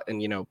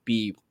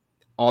be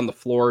on the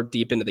floor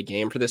deep into the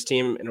game for this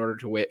team in order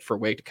to wait for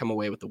Wake to come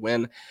away with the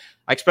win.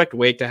 I expect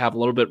Wake to have a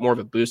little bit more of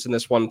a boost in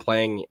this one,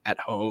 playing at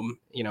home,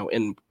 you know,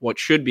 in what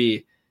should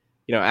be,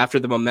 you know, after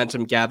the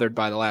momentum gathered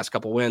by the last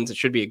couple wins, it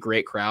should be a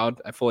great crowd.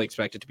 I fully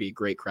expect it to be a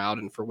great crowd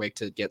and for Wake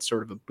to get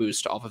sort of a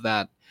boost off of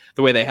that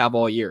the way they have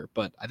all year.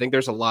 But I think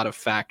there's a lot of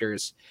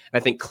factors,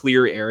 and I think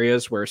clear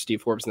areas where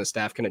Steve Forbes and the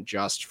staff can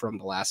adjust from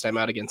the last time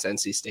out against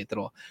NC State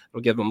that'll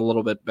give them a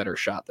little bit better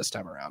shot this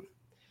time around.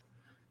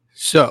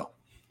 So,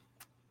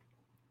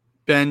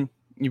 Ben,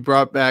 you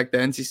brought back the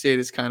NC State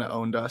has kind of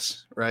owned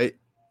us, right?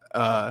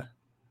 The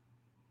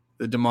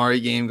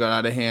Damari game got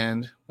out of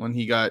hand when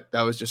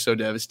that was just so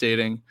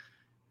devastating.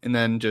 And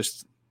then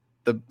just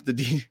at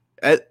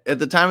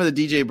the time of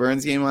the DJ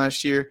Burns game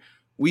last year,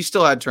 we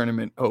still had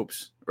tournament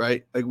hopes,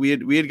 right? Like we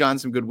had gotten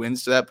some good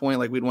wins to that point.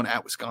 Like we'd won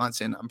at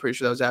Wisconsin. I'm pretty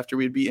sure that was after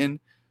we'd beaten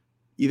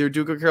either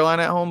Duke or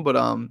Carolina at home. But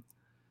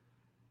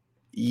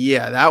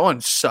yeah, that one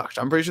sucked.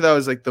 I'm pretty sure that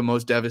was like the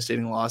most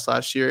devastating loss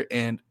last year.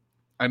 And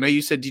I know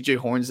you said DJ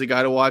Horn's the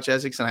guy to watch,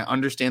 Essex, and I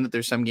understand that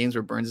there's some games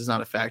where Burns is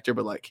not a factor,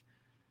 but like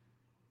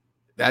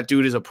that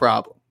dude is a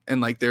problem. And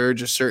like there are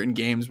just certain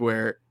games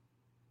where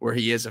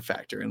he is a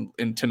factor.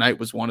 And tonight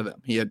was one of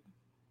them. He had,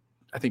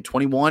 I think,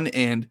 21.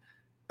 And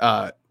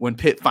when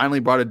Pitt finally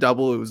brought a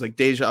double, it was like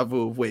deja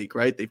vu of Wake,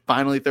 right? They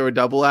finally throw a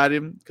double at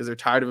him because they're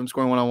tired of him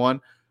scoring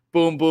one-on-one.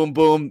 Boom, boom,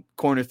 boom,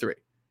 corner three.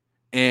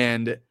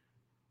 And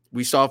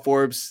we saw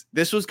Forbes.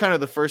 This was kind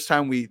of the first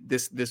time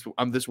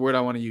this word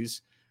I want to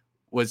use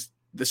was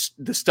the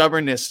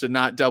stubbornness to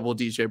not double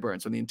DJ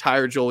Burns when the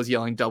entire Joel was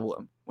yelling double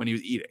him when he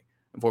was eating.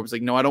 And Forbes was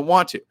like, no, I don't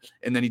want to.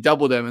 And then he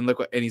doubled him, and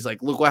he's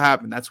like, look what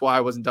happened. That's why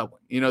I wasn't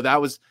doubling.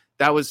 That was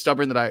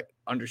stubborn that I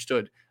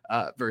understood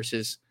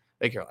versus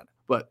Lake Carolina.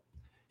 But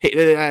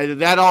hey,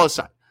 that all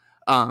aside,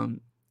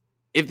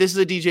 if this is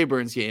a DJ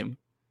Burns game,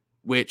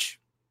 which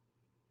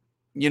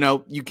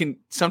you can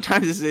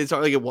sometimes it's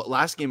like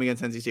last game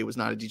against NC State was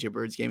not a DJ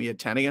Burns game. He had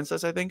 10 against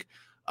us, I think.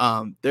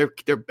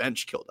 Their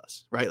bench killed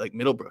us, right? Like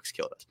Middlebrooks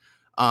killed us.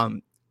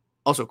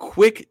 Also,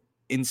 quick,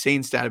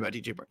 insane stat about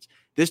DJ Burns.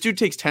 This dude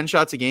takes 10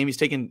 shots a game. He's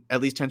taken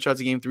at least 10 shots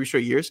a game 3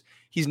 straight years.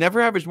 He's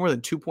never averaged more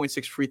than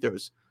 2.6 free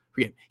throws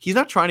per game. He's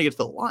not trying to get to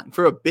the line.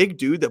 For a big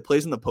dude that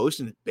plays in the post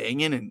and is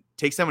banging and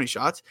takes that many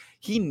shots,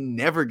 he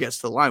never gets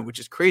to the line, which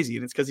is crazy.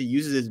 And it's because he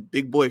uses his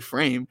big boy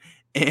frame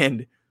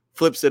and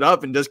flips it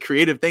up and does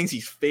creative things.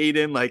 He's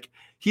fading.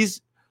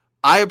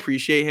 I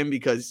appreciate him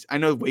because I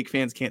know Wake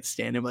fans can't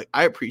stand him. Like,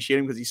 I appreciate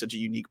him because he's such a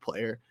unique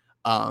player.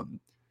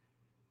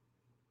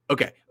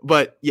 Okay.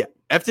 But yeah,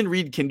 Efton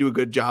Reed can do a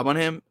good job on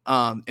him.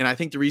 And I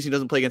think the reason he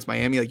doesn't play against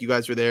Miami, like you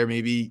guys were there,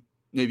 maybe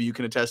you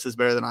can attest this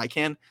better than I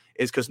can,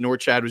 is because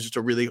Norchad was just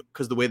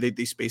because the way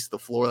they spaced the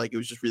floor, like it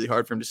was just really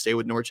hard for him to stay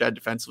with Norchad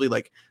defensively.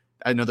 Like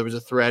I know there was a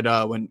thread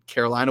when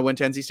Carolina went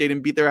to NC State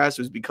and beat their ass.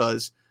 It was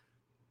because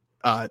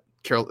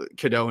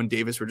Cadeau and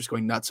Davis were just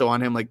going nuts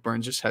on him. Like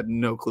Burns just had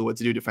no clue what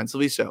to do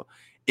defensively. So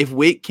if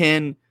Wake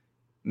can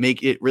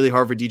make it really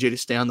hard for DJ to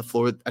stay on the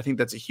floor, I think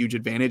that's a huge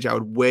advantage. I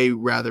would way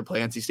rather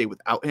play NC State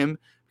without him,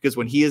 because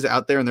when he is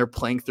out there and they're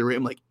playing through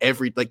him, like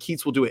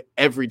Keats will do it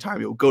every time.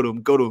 He'll go to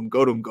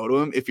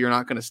him if you're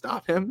not going to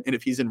stop him. And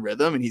if he's in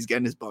rhythm and he's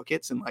getting his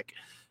buckets, and like,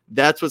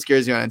 that's what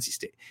scares me on NC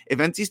State. If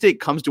NC State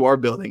comes to our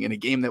building in a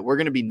game that we're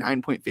going to be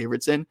 9-point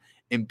favorites in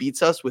and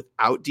beats us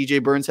without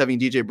DJ Burns having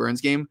DJ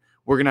Burns game,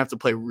 we're going to have to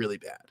play really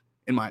bad,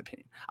 in my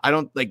opinion.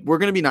 We're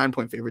going to be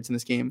 9-point favorites in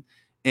this game.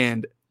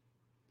 And,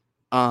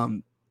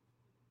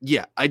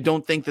 yeah, I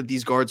don't think that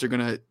these guards are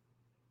going to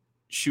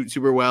shoot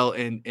super well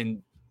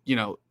and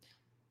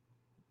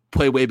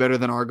play way better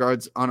than our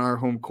guards on our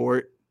home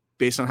court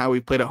based on how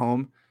we've played at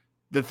home.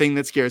 The thing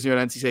that scares me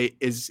about NC State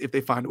is if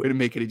they find a way to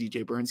make it a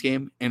DJ Burns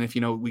game. And if,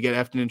 we get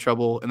Efton in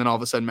trouble and then all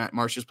of a sudden Matt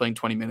Marsh is playing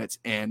 20 minutes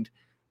and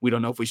we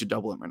don't know if we should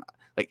double him or not.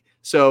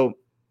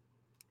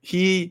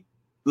 He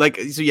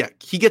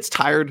gets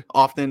tired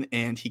often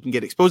and he can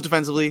get exposed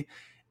defensively,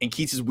 and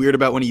Keats is weird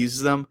about when he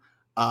uses them.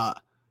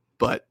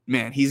 But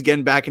man, he's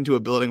getting back into a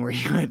building where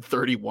he had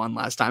 31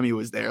 last time he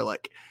was there.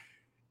 Like,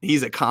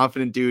 he's a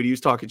confident dude. He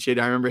was talking shit.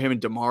 I remember him and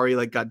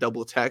Damari got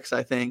double texts,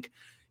 I think.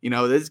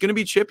 It's going to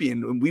be chippy,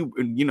 and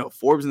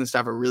Forbes and the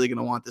staff are really going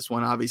to want this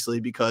one,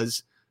 obviously,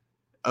 because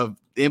of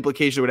the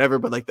implication or whatever.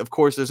 But of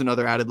course, there's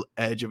another added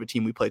edge of a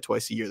team we play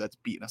twice a year that's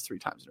beaten us 3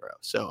 times in a row.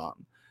 So,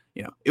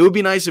 it would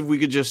be nice if we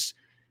could just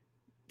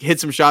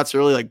hit some shots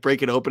early,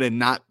 break it open and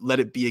not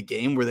let it be a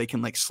game where they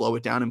can slow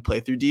it down and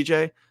play through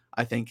DJ.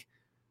 I think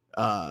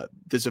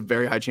there's a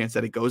very high chance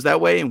that it goes that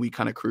way and we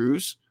kind of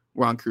cruise.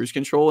 We're on cruise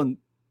control and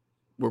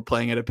we're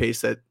playing at a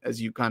pace that,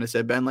 as you kind of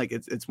said, Ben,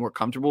 it's more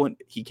comfortable and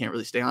he can't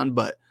really stay on.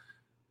 But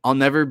I'll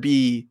never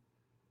be,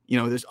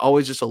 there's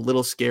always just a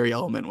little scary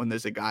element when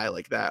there's a guy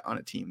like that on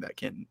a team that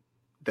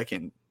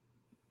can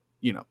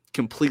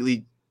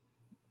completely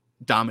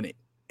dominate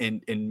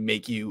and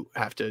make you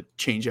have to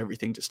change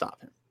everything to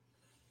stop him.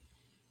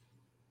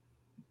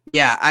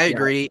 Yeah, I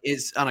agree.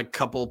 Is on a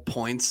couple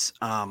points.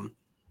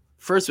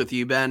 First with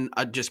you, Ben,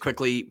 just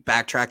quickly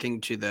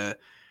backtracking to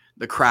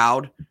the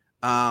crowd.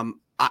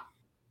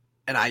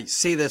 And I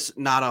say this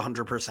not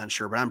 100%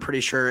 sure, but I'm pretty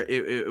sure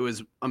it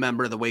was a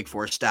member of the Wake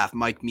Forest staff,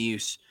 Mike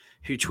Muse,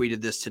 who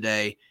tweeted this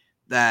today,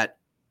 that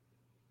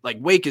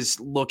Wake is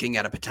looking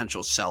at a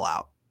potential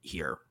sellout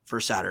here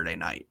for Saturday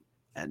night,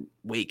 and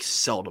Wake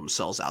seldom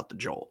sells out the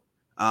Joel.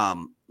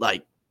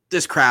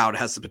 This crowd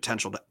has the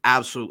potential to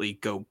absolutely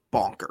go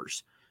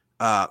bonkers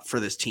for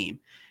this team.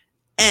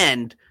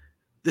 And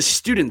the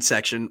student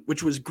section,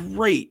 which was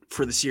great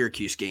for the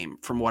Syracuse game,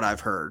 from what I've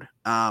heard,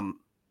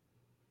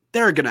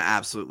 they're going to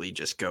absolutely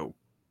just go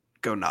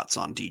nuts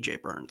on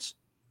DJ Burns.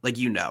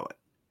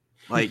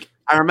 It.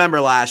 I remember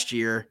last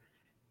year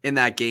in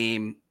that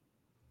game,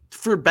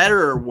 for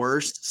better or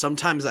worse,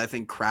 sometimes I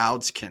think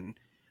crowds can,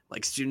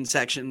 student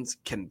sections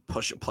can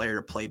push a player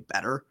to play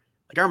better.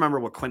 I remember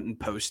what Quentin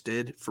Post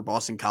did for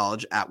Boston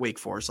College at Wake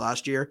Forest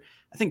last year.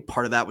 I think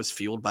part of that was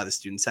fueled by the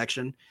student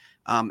section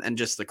and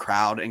just the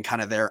crowd and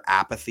kind of their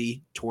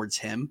apathy towards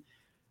him.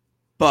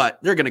 But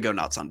they're going to go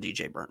nuts on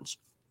DJ Burns.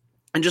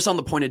 And just on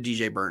the point of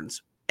DJ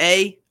Burns,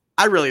 I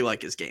really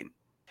like his game.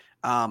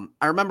 I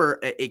remember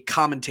a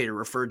commentator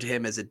referred to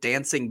him as a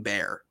dancing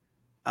bear.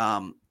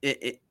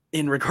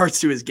 in regards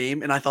to his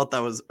game. And I thought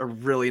that was a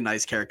really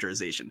nice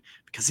characterization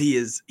because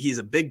he's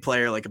a big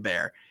player like a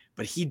bear,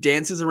 but he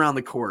dances around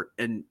the court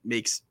and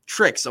makes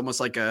tricks almost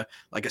like a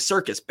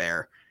circus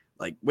bear,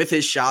 like with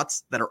his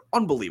shots that are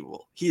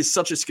unbelievable. He is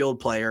such a skilled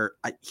player.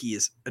 He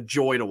is a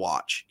joy to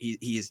watch. He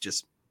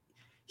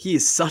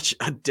is such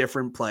a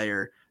different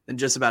player than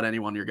just about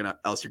anyone you're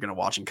gonna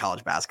watch in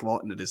college basketball,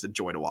 and it is a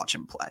joy to watch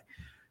him play.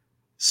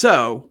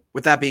 So,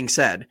 with that being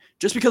said,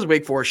 just because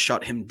Wake Forest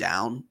shut him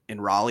down in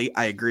Raleigh,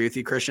 I agree with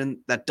you, Christian.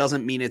 That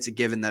doesn't mean it's a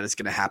given that it's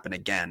going to happen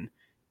again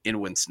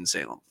in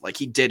Winston-Salem. Like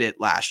he did it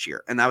last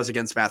year, and that was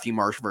against Matthew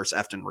Marsh versus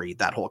Efton Reed,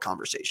 that whole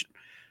conversation.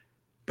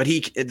 But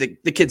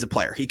the kid's a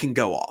player. He can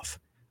go off.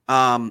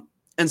 And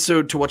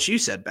so to what you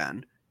said,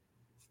 Ben,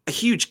 a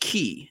huge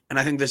key, and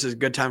I think this is a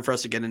good time for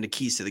us to get into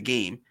keys to the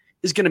game,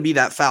 is going to be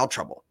that foul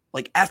trouble.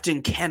 Like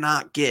Efton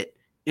cannot get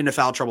into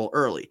foul trouble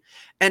early.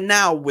 And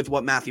now with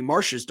what Matthew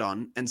Marsh has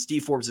done, and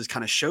Steve Forbes has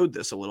kind of showed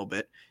this a little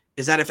bit,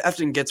 is that if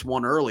Efton gets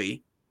one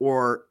early,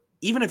 or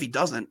even if he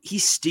doesn't,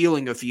 he's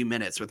stealing a few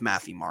minutes with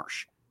Matthew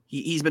Marsh.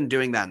 He's been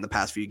doing that in the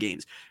past few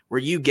games, where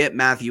you get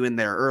Matthew in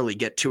there early,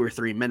 get 2 or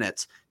 3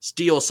 minutes,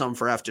 steal some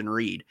for Efton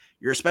Reed.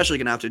 You're especially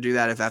going to have to do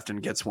that if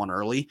Efton gets one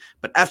early,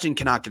 but Efton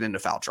cannot get into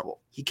foul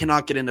trouble. He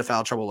cannot get into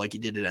foul trouble like he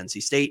did at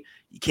NC State.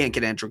 You can't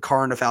get Andrew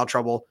Carr into foul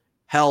trouble.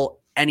 Hell,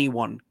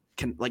 anyone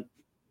can, like,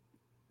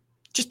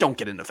 just don't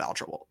get into foul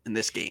trouble in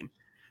this game.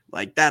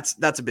 Like that's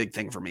a big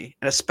thing for me,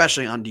 and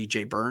especially on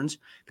DJ Burns,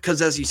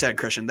 because as you said,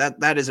 Christian,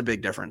 that is a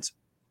big difference.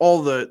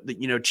 All the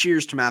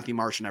cheers to Matthew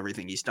Marsh and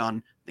everything he's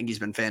done. I think he's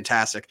been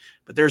fantastic,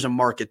 but there's a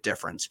market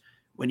difference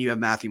when you have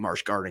Matthew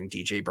Marsh guarding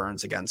DJ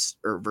Burns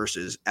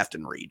versus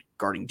Efton Reed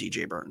guarding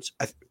DJ Burns.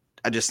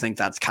 I just think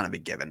that's kind of a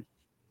given.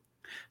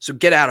 So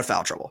get out of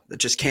foul trouble. That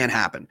just can't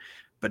happen.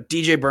 But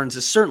DJ Burns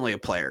is certainly a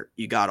player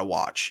you got to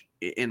watch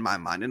in my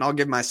mind. And I'll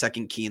give my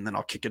second key, and then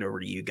I'll kick it over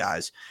to you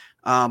guys.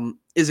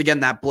 Is again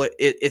that blitz.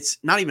 It's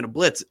not even a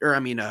blitz,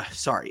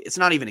 it's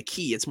not even a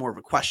key. It's more of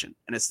a question,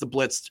 and it's the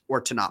blitz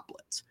or to not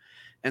blitz.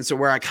 And so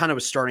where I kind of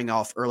was starting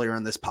off earlier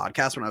in this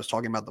podcast when I was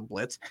talking about the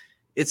blitz,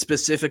 it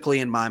specifically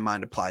in my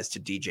mind applies to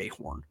DJ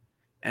Horn.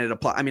 And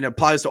it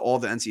applies to all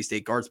the NC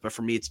State guards, but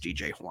for me, it's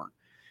DJ Horn.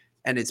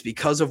 And it's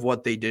because of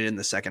what they did in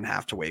the second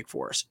half to Wake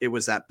Forest. It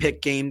was that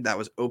pick game that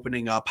was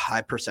opening up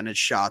high percentage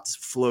shots,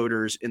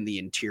 floaters in the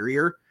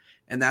interior.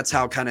 And that's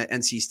how kind of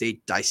NC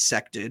State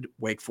dissected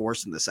Wake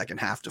Forest in the second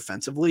half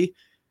defensively.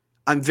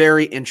 I'm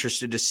very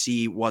interested to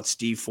see what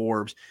Steve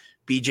Forbes,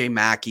 BJ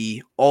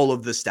Mackey, all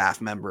of the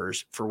staff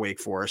members for Wake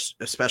Forest,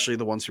 especially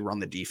the ones who run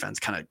the defense,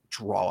 kind of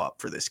draw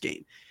up for this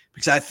game.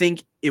 Because I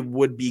think it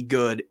would be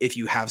good if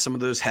you have some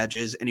of those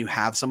hedges and you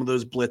have some of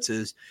those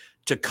blitzes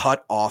to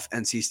cut off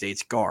NC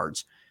State's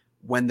guards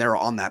when they're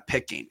on that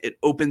pick game. It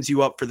opens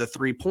you up for the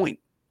 3-point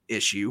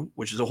issue,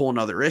 which is a whole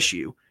nother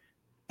issue,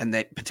 and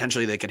that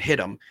potentially they could hit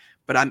them.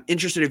 But I'm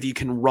interested if you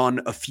can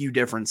run a few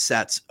different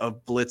sets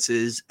of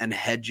blitzes and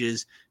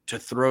hedges to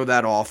throw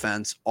that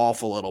offense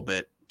off a little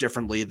bit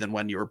differently than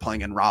when you were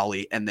playing in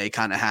Raleigh and they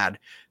kind of had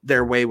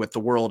their way with the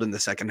world in the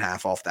second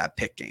half off that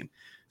pick game.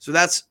 So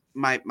that's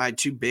my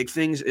two big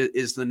things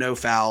is the no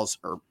fouls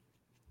or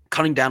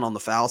cutting down on the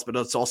fouls, but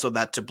it's also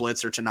that to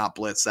blitz or to not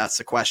blitz. That's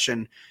the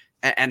question,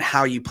 and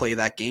how you play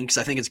that game, because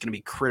I think it's going to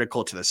be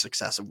critical to the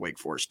success of Wake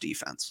Forest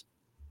defense.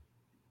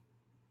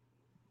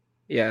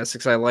 Yeah,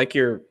 because I like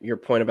your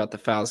point about the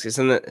fouls, because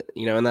in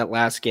that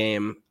last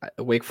game,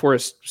 Wake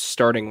Forest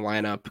starting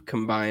lineup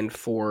combined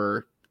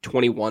for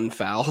 21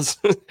 fouls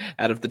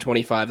out of the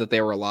 25 that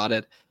they were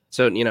allotted.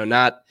 So,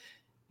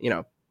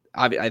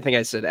 I think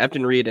I said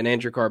Efton Reed and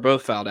Andrew Carr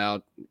both fouled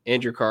out.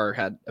 Andrew Carr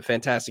had a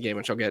fantastic game,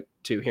 which I'll get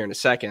to here in a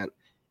second.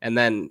 And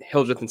then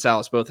Hildreth and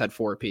Salas both had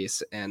 4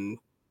 apiece, and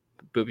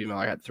Boopy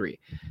Miller had 3.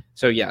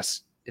 So,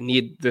 yes,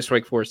 need this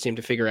Wake Forest team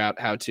to figure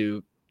out how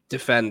to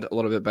defend a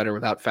little bit better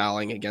without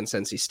fouling against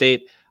NC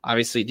State.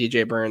 Obviously,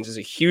 DJ Burns is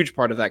a huge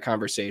part of that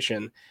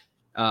conversation.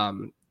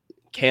 Can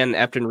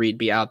Efton Reed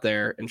be out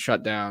there and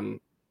shut down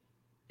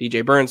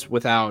DJ Burns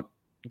without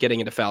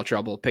getting into foul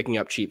trouble, picking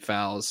up cheap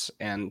fouls,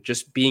 and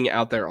just being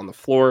out there on the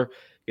floor?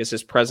 Because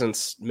his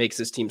presence makes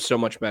his team so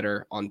much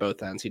better on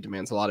both ends. He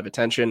demands a lot of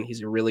attention.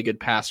 He's a really good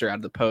passer out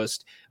of the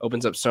post,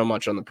 opens up so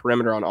much on the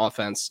perimeter on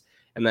offense,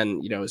 and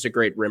then, is a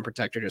great rim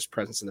protector, just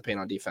presence in the paint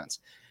on defense.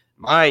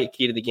 My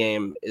key to the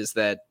game is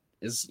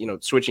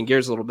switching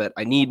gears a little bit.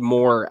 I need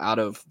more out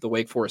of the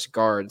Wake Forest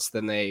guards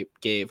than they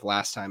gave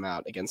last time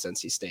out against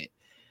NC State.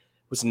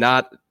 It was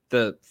not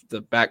the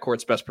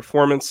backcourt's best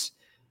performance.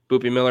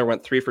 Boopy Miller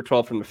went 3 for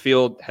 12 from the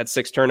field, had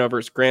 6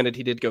 turnovers. Granted,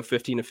 he did go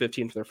 15 of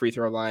 15 from the free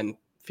throw line.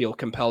 Feel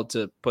compelled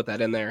to put that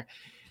in there.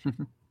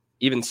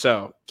 Even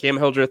so, Cam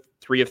Hildreth,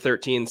 3 of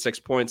 13, 6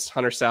 points.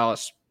 Hunter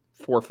Salas,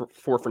 4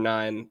 for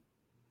 9,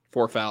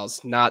 4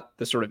 fouls. Not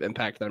the sort of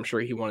impact that I'm sure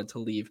he wanted to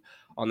leave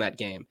on that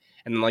game.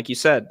 And then, like you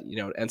said,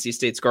 NC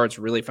State's guards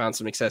really found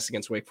some success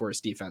against Wake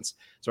Forest defense.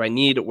 So I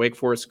need Wake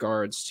Forest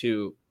guards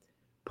to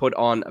put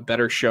on a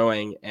better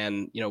showing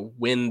and,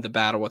 win the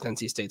battle with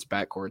NC State's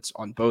backcourts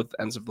on both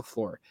ends of the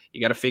floor.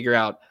 You got to figure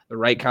out the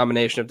right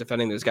combination of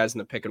defending those guys in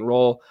the pick and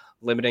roll,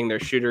 limiting their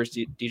shooters.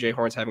 DJ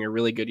Horn's having a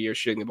really good year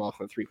shooting the ball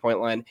from the three-point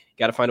line. You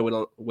got to find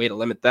a way to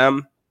limit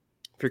them.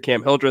 If you're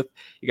Cam Hildreth,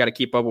 you got to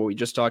keep up what we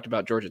just talked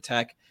about, Georgia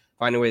Tech,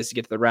 finding ways to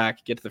get to the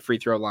rack, get to the free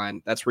throw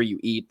line. That's where you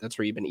eat. That's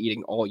where you've been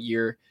eating all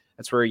year.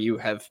 That's where you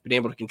have been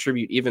able to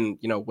contribute even,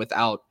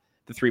 without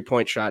the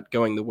 3-point shot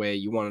going the way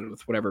you wanted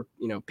with whatever,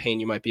 pain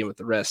you might be in with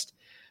the wrist.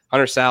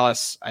 Hunter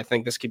Salas, I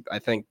think this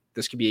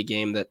could be a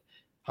game that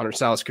Hunter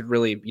Salas could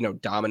really,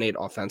 dominate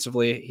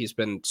offensively. He's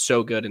been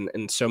so good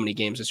in so many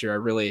games this year. I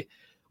really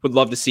would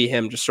love to see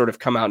him just sort of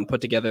come out and put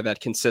together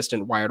that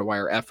consistent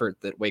wire-to-wire effort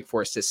that Wake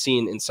Forest has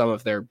seen in some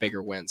of their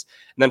bigger wins.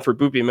 And then for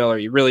Boopie Miller,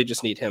 you really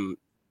just need him,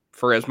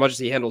 for as much as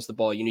he handles the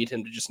ball, you need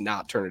him to just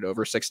not turn it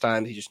over 6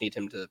 times. You just need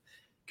him to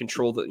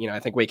control the, I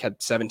think Wake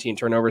had 17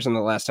 turnovers in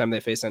the last time they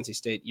faced NC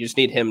State. You just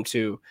need him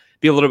to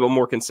be a little bit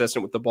more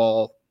consistent with the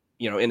ball,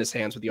 in his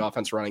hands with the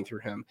offense running through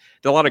him.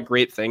 Did a lot of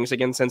great things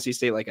against NC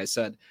State, like I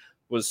said,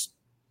 was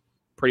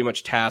pretty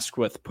much tasked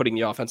with putting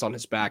the offense on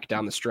his back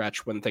down the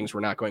stretch when things were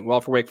not going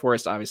well for Wake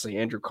Forest. Obviously,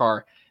 Andrew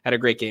Carr had a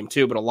great game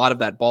too, but a lot of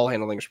that ball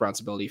handling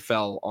responsibility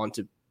fell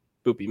onto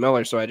Boopie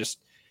Miller. So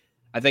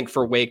I think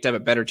for Wake to have a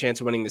better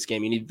chance of winning this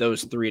game, you need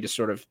those 3 to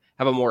sort of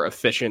have a more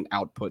efficient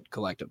output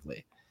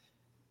collectively.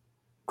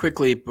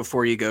 Quickly,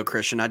 before you go,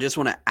 Christian, I just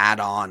want to add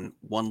on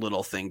one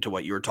little thing to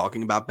what you were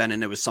talking about, Ben,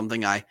 and it was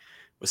something I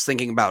was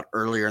thinking about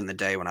earlier in the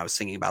day when I was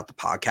thinking about the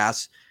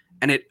podcast,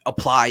 and it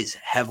applies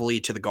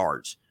heavily to the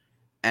guards.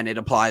 And it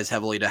applies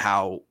heavily to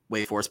how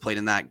Wake Forest played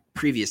in that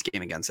previous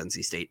game against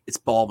NC State. It's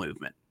ball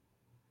movement.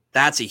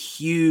 That's a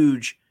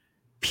huge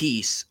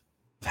piece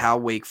of how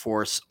Wake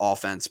Forest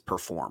offense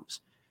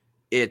performs.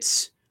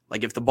 It's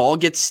like if the ball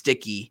gets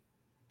sticky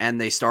and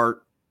they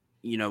start,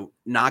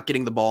 not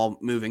getting the ball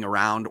moving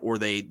around, or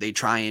they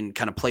try and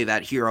kind of play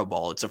that hero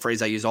ball. It's a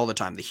phrase I use all the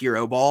time, the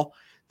hero ball.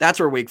 That's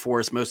where Wake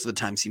Forest most of the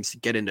time seems to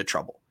get into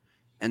trouble.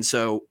 And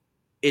so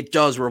it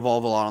does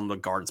revolve a lot on the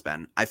guards,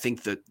 Ben. I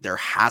think that there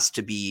has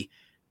to be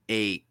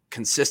a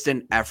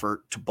consistent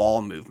effort to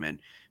ball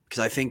movement, because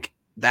I think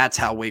that's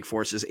how Wake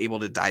Forest is able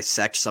to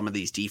dissect some of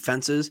these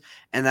defenses,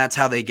 and that's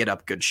how they get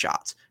up good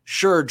shots.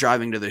 Sure,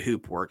 driving to the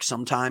hoop works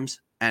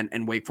sometimes,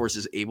 and Wake Forest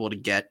is able to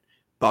get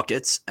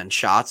buckets and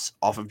shots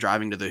off of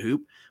driving to the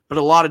hoop, but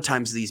a lot of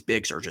times these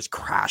bigs are just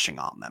crashing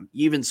on them.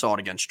 You even saw it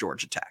against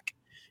Georgia Tech.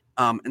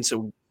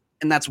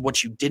 And that's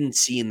what you didn't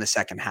see in the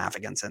second half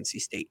against NC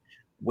State.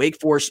 Wake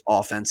Forest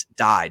offense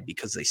died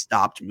because they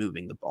stopped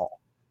moving the ball.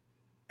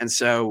 And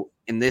so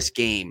in this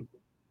game,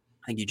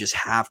 I think you just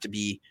have to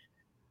be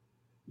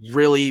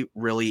really,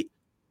 really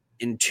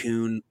in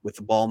tune with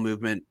the ball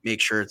movement,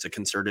 make sure it's a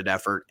concerted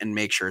effort, and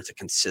make sure it's a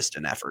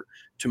consistent effort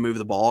to move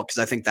the ball, because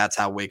I think that's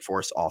how Wake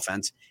Forest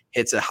offense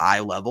hits a high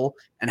level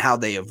and how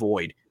they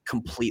avoid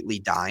completely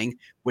dying,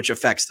 which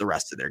affects the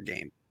rest of their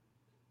game.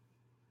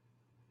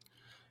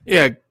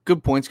 Yeah,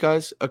 good points,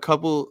 guys. A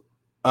couple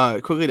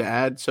quickly to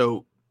add.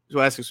 So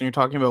Essex, when you're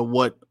talking about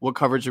what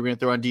coverage are we going to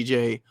throw on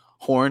DJ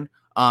Horn,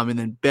 and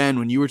then Ben,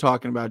 when you were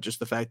talking about just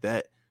the fact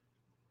that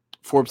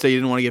Forbes said he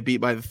didn't want to get beat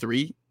by the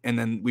 3, and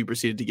then we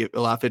proceeded to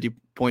allow 50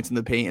 points in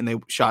the paint, and they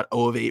shot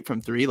 0 of 8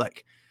 from 3.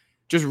 Like,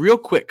 just real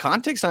quick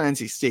context on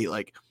NC State,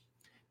 like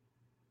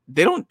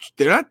they're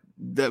not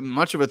that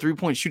much of a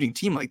 3-point shooting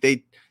team. Like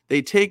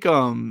they take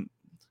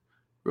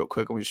real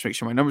quick, let me just make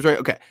sure my number's right.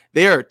 Okay.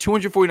 They are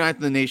 249th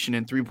in the nation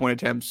in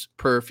 3-point attempts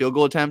per field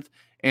goal attempt,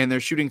 and they're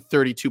shooting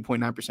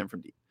 32.9%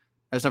 from deep.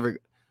 That's not very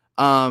good.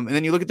 And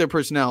then you look at their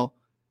personnel.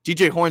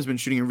 DJ Horn's been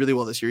shooting really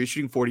well this year. He's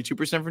shooting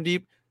 42% from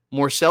deep.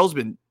 Morcell's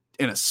been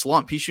in a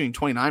slump. He's shooting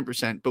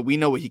 29%, but we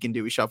know what he can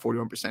do. He shot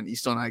 41%. He's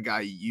still not a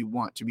guy you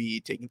want to be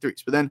taking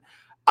threes. But then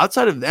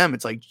outside of them,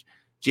 it's like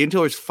Jaden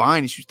Taylor's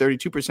fine. He shoots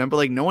 32%, but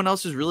like no one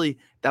else is really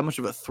that much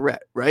of a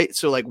threat, right?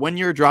 So like when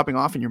you're dropping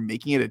off and you're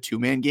making it a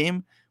 2-man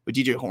game with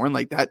DJ Horn,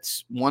 like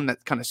that's one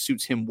that kind of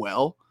suits him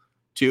well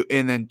too.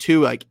 And then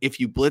 2, like if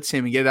you blitz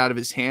him and get it out of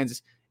his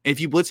hands, if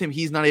you blitz him,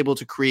 he's not able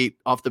to create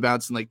off the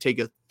bounce and like take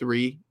a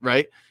 3,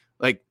 right?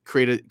 Like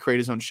create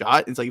his own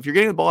shot. It's like if you're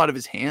getting the ball out of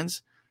his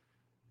hands,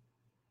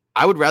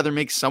 I would rather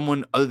make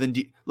someone other than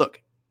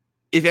look.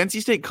 If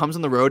NC State comes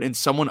on the road and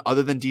someone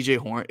other than DJ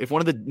Horn, if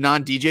one of the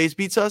non-DJs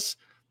beats us,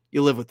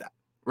 you live with that,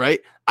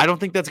 right? I don't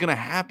think that's going to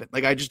happen.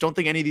 Like, I just don't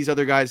think any of these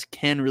other guys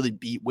can really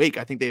beat Wake.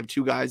 I think they have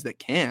 2 guys that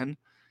can,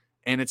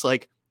 and it's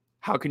like,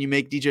 how can you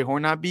make DJ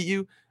Horn not beat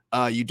you?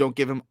 You don't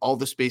give him all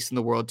the space in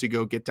the world to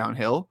go get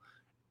downhill.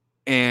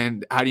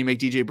 And how do you make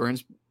DJ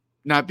Burns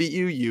not beat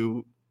you?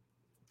 You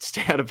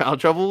stay out of foul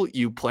trouble.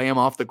 You play him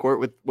off the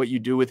court with what you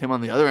do with him on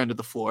the other end of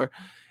the floor.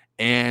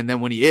 And then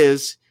when he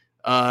is,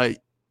 I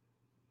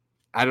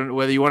don't know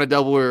whether you want to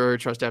double or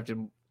trust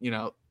Efton, you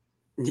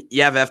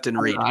have Efton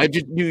Reed.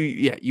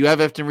 You have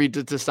Efton Reed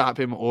to stop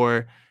him,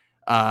 or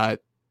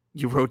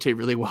you rotate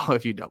really well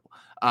if you double.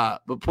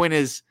 But point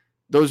is,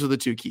 those are the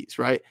 2 keys,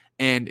 right?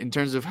 And in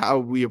terms of how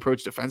we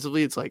approach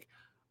defensively, it's like,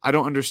 I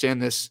don't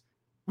understand this.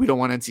 We don't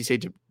want NC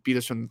State to beat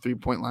us from the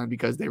 3-point line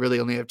because they really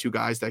only have 2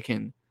 guys that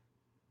can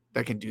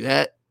that can do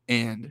that.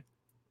 And,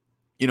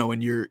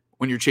 when you're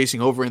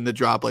chasing over in the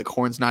drop, like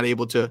Horn's not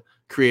able to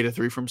create a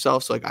three for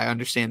himself. So like, I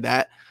understand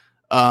that.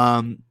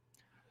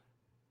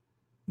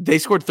 They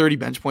scored 30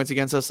 bench points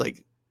against us.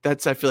 Like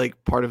that's, I feel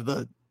like part of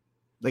the,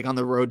 like on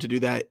the road to do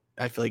that,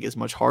 I feel like is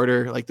much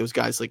harder. Like those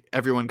guys, like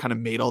everyone kind of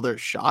made all their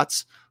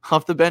shots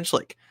off the bench.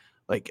 What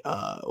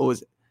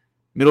was it?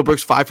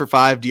 Middlebrooks 5 for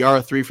 5,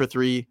 Diarra 3 for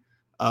 3,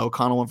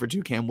 O'Connell 1 for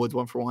 2, Cam Woods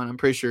 1 for 1. I'm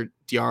pretty sure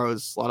Diarra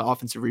was a lot of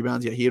offensive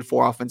rebounds. Yeah, he had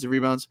 4 offensive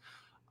rebounds.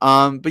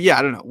 But yeah,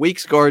 I don't know.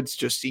 Wake's guards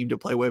just seem to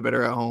play way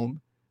better at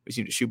home. We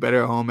seem to shoot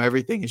better at home.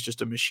 Everything is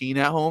just a machine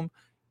at home.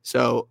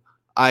 So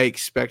I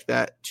expect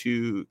that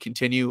to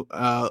continue.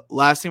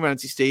 Last thing about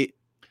NC State,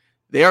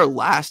 they are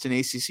last in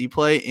ACC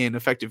play in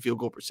effective field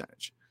goal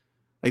percentage.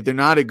 Like they're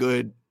not a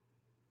good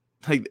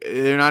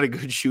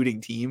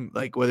shooting team.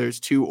 Like whether it's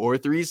 2 or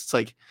 3s, it's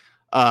like,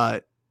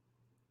 but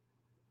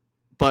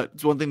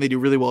it's one thing they do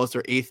really well is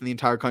they're 8th in the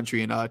entire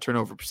country in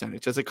turnover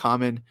percentage. That's a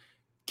common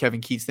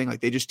Kevin Keats thing. Like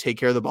they just take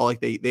care of the ball.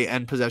 Like they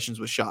end possessions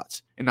with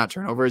shots and not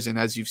turnovers. And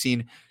as you've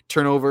seen,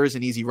 turnovers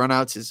and easy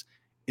runouts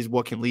is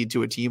what can lead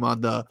to a team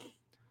on a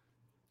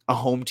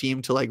home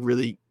team to like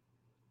really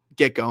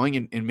get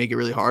going and make it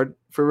really hard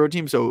for a road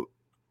team. So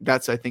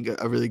that's, I think,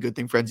 a really good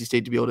thing for NC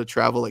State to be able to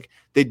travel. Like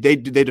they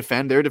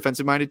defend, they're a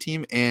defensive minded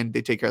team and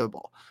they take care of the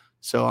ball.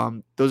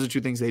 So those are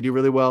 2 things they do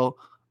really well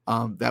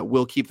that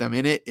will keep them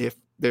in it if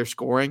they're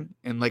scoring.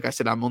 And like I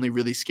said, I'm only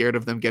really scared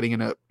of them getting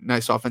in a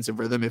nice offensive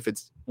rhythm if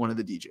it's one of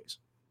the DJs.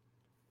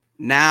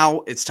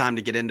 Now it's time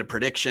to get into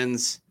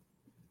predictions.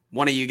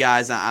 One of you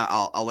guys,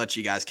 I'll let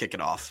you guys kick it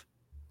off.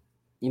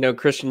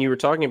 Christian, you were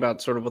talking about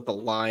sort of what the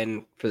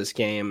line for this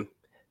game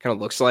kind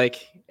of looks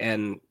like.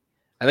 And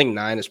I think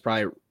 9 is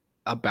probably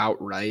about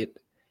right.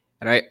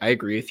 And I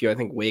agree with you. I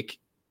think Wake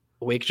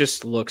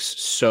just looks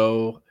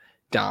so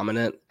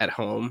dominant at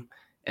home.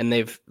 And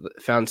they've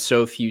found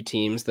so few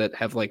teams that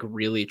have like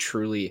really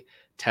truly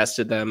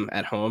tested them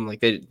at home. Like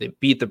they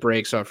beat the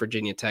brakes off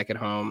Virginia Tech at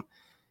home,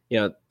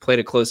 played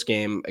a close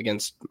game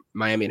against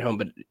Miami at home,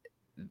 but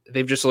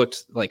they've just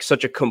looked like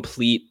such a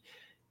complete,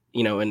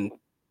 and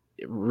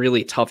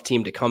really tough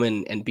team to come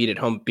in and beat at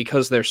home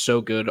because they're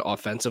so good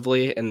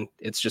offensively. And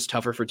it's just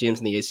tougher for teams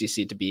in the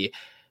ACC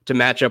to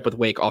match up with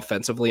Wake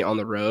offensively on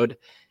the road.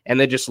 And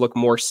they just look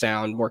more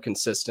sound, more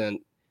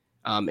consistent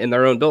in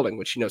their own building,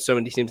 which, so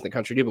many teams in the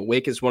country do. But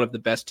Wake is one of the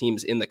best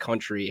teams in the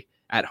country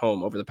at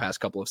home over the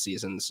past couple of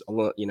seasons,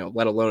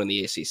 let alone in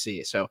the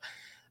ACC. So,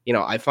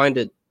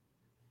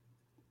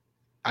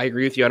 I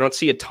agree with you. I don't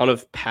see a ton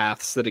of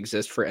paths that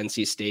exist for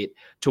NC State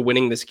to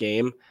winning this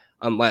game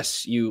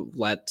unless you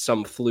let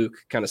some fluke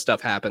kind of stuff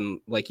happen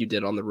like you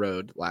did on the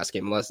road last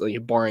game, unless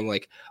barring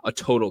like a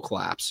total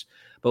collapse.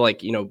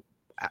 But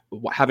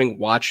having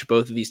watched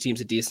both of these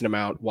teams a decent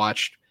amount,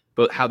 watched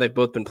how they've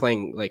both been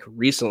playing like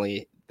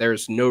recently,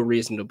 there's no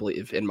reason to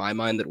believe in my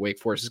mind that Wake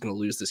Forest is going to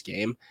lose this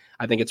game.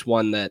 I think it's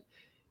one that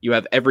you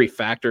have every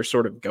factor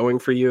sort of going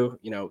for you.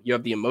 You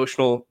have the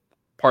emotional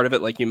part of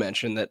it, like you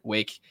mentioned, that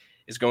Wake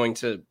is this is going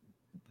to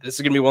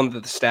be one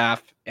that the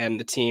staff and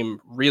the team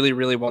really,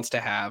 really wants to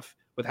have,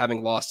 with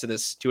having lost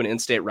to an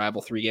in-state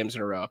rival 3 games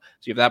in a row. So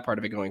you have that part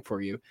of it going for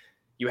you.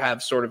 You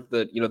have sort of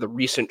the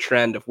recent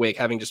trend of Wake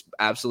having just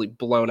absolutely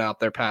blown out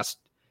their past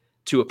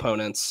 2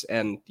 opponents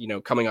and,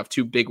 coming off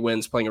 2 big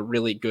wins, playing a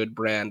really good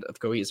brand of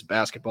cohesive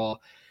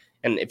basketball.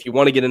 And if you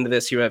want to get into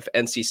this, you have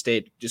NC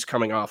State just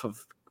coming off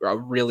of a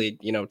really,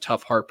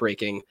 tough,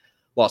 heartbreaking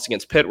loss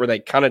against Pitt, where they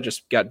kind of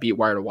just got beat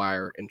wire to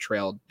wire and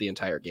trailed the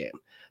entire game.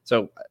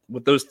 So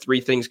with those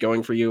 3 things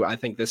going for you, I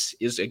think this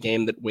is a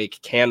game that Wake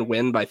can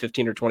win by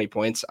 15 or 20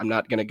 points. I'm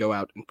not going to go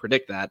out and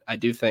predict that. I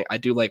do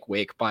like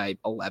Wake by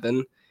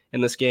 11 in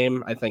this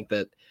game. I think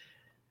that,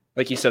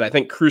 like you said, I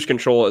think cruise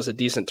control is a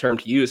decent term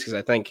to use, because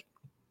I think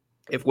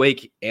if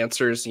Wake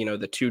answers,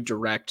 the 2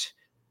 direct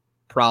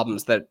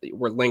problems that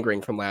were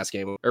lingering from last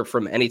game, or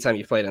from any time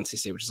you played NC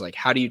State, which is like,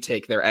 how do you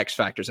take their X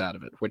factors out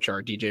of it, which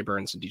are DJ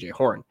Burns and DJ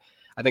Horn?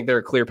 I think there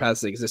are clear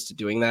paths that exist to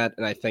doing that.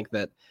 And I think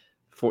that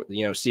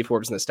Steve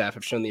Forbes and the staff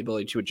have shown the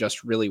ability to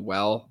adjust really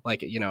well,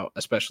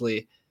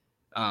 especially,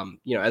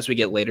 as we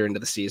get later into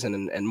the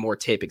season and more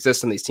tape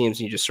exists on these teams,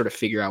 and you just sort of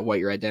figure out what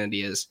your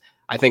identity is.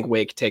 I think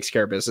Wake takes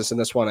care of business in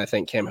this one. I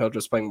think Cam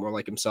Hildreth's playing more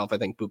like himself. I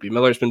think Boopy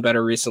Miller's been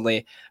better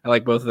recently. I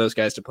like both of those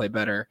guys to play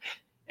better,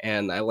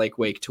 and I like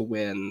Wake to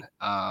win.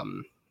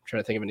 I'm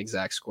trying to think of an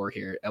exact score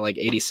here. I like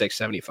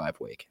 86-75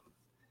 Wake.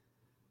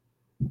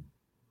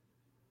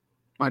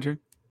 My turn.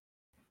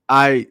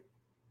 I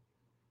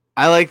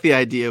like the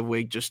idea of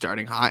Wake just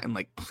starting hot and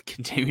like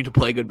continuing to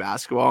play good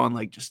basketball and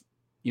like just,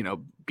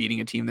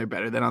 beating a team they're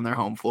better than on their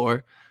home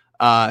floor.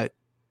 So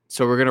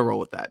we're going to roll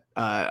with that.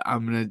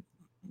 I'm going to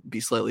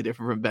be slightly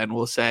different from Ben.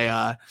 We'll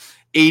say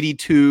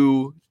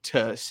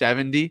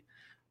 82-70.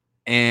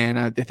 And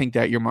I think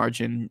that your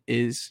margin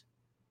is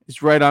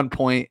right on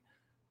point.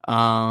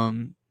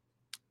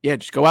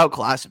 Just go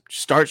outclass him.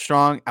 Just start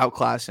strong,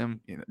 outclass him.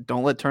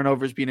 Don't let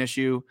turnovers be an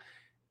issue.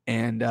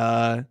 And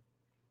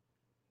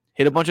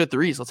hit a bunch of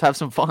 3s. Let's have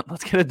some fun.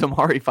 Let's get a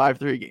Damari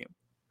 5-3 game.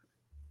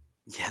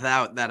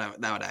 Yeah, that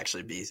would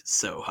actually be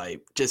so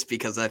hype. Just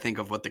because I think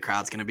of what the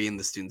crowd's going to be in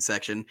the student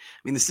section. I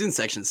mean, the student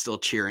section is still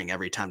cheering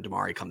every time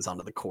Damari comes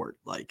onto the court.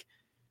 Like,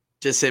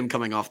 just him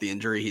coming off the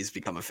injury, he's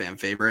become a fan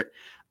favorite.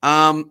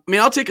 I mean,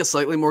 I'll take a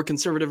slightly more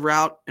conservative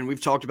route, and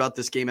we've talked about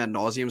this game ad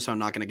nauseum, so I'm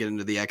not going to get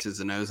into the X's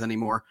and O's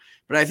anymore.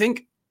 But I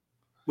think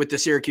with the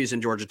Syracuse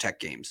and Georgia Tech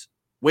games,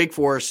 Wake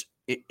Forest,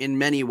 in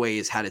many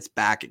ways, had its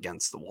back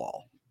against the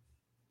wall.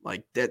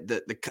 Like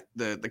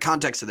the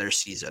context of their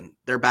season,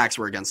 their backs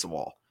were against the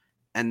wall.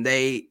 And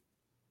they,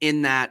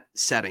 in that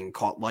setting,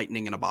 caught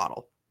lightning in a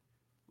bottle.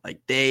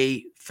 Like,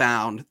 they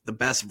found the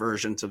best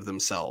versions of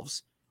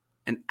themselves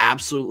and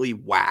absolutely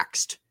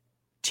waxed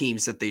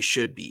teams that they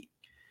should beat.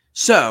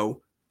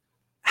 So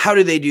how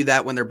do they do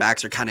that when their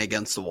backs are kind of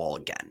against the wall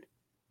again?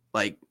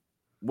 Like,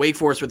 Wake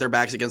Forest with their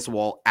backs against the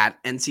wall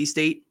at NC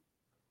State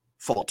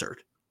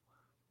faltered.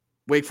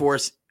 Wake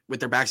Forest with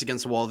their backs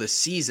against the wall this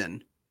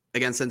season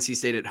against NC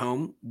State at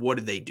home, what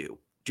do they do?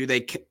 Do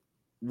they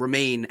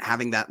remain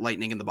having that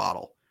lightning in the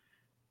bottle?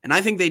 And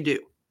I think they do.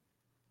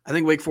 I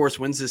think Wake Forest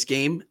wins this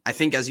game. I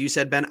think, as you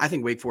said, Ben, I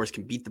think Wake Forest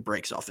can beat the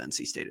brakes off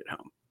NC State at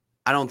home.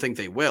 I don't think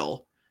they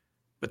will,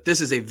 but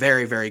this is a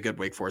very, very good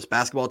Wake Forest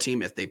basketball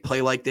team. If they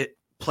play like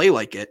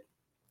it,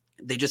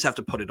 they just have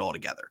to put it all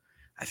together.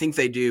 I think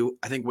they do.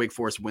 I think Wake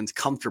Forest wins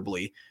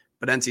comfortably,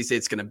 but NC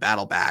State's going to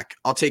battle back.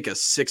 I'll take a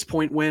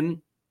 6-point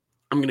win.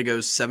 I'm going to go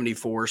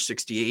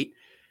 74-68,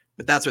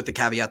 but that's with the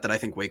caveat that I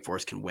think Wake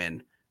Forest can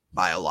win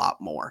by a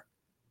lot more.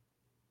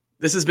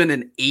 This has been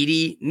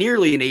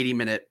nearly an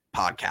 80-minute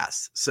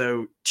podcast.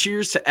 So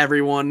cheers to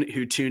everyone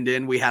who tuned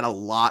in. We had a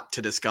lot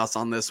to discuss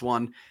on this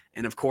one.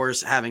 And of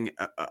course, having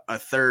a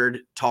third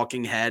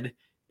talking head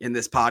in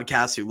this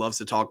podcast who loves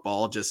to talk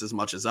ball just as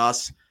much as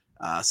us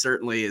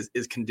certainly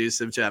is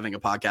conducive to having a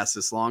podcast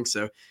this long.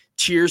 So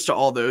cheers to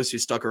all those who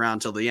stuck around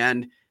till the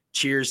end.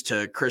 Cheers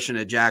to Christian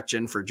and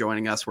Jackson for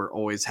joining us. We're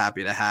always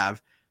happy to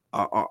have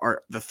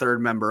the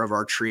third member of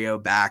our trio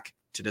back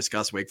to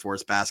discuss Wake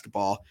Forest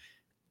basketball.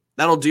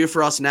 That'll do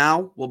for us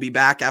now. We'll be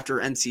back after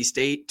NC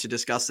State to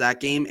discuss that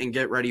game and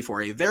get ready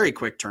for a very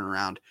quick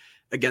turnaround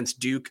against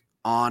Duke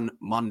on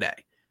Monday.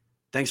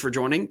 Thanks for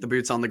joining the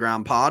Boots on the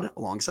Ground pod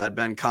alongside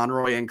Ben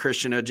Conroy and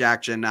Christian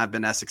Jackson. I've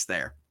been Essex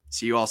there.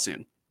 See you all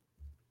soon.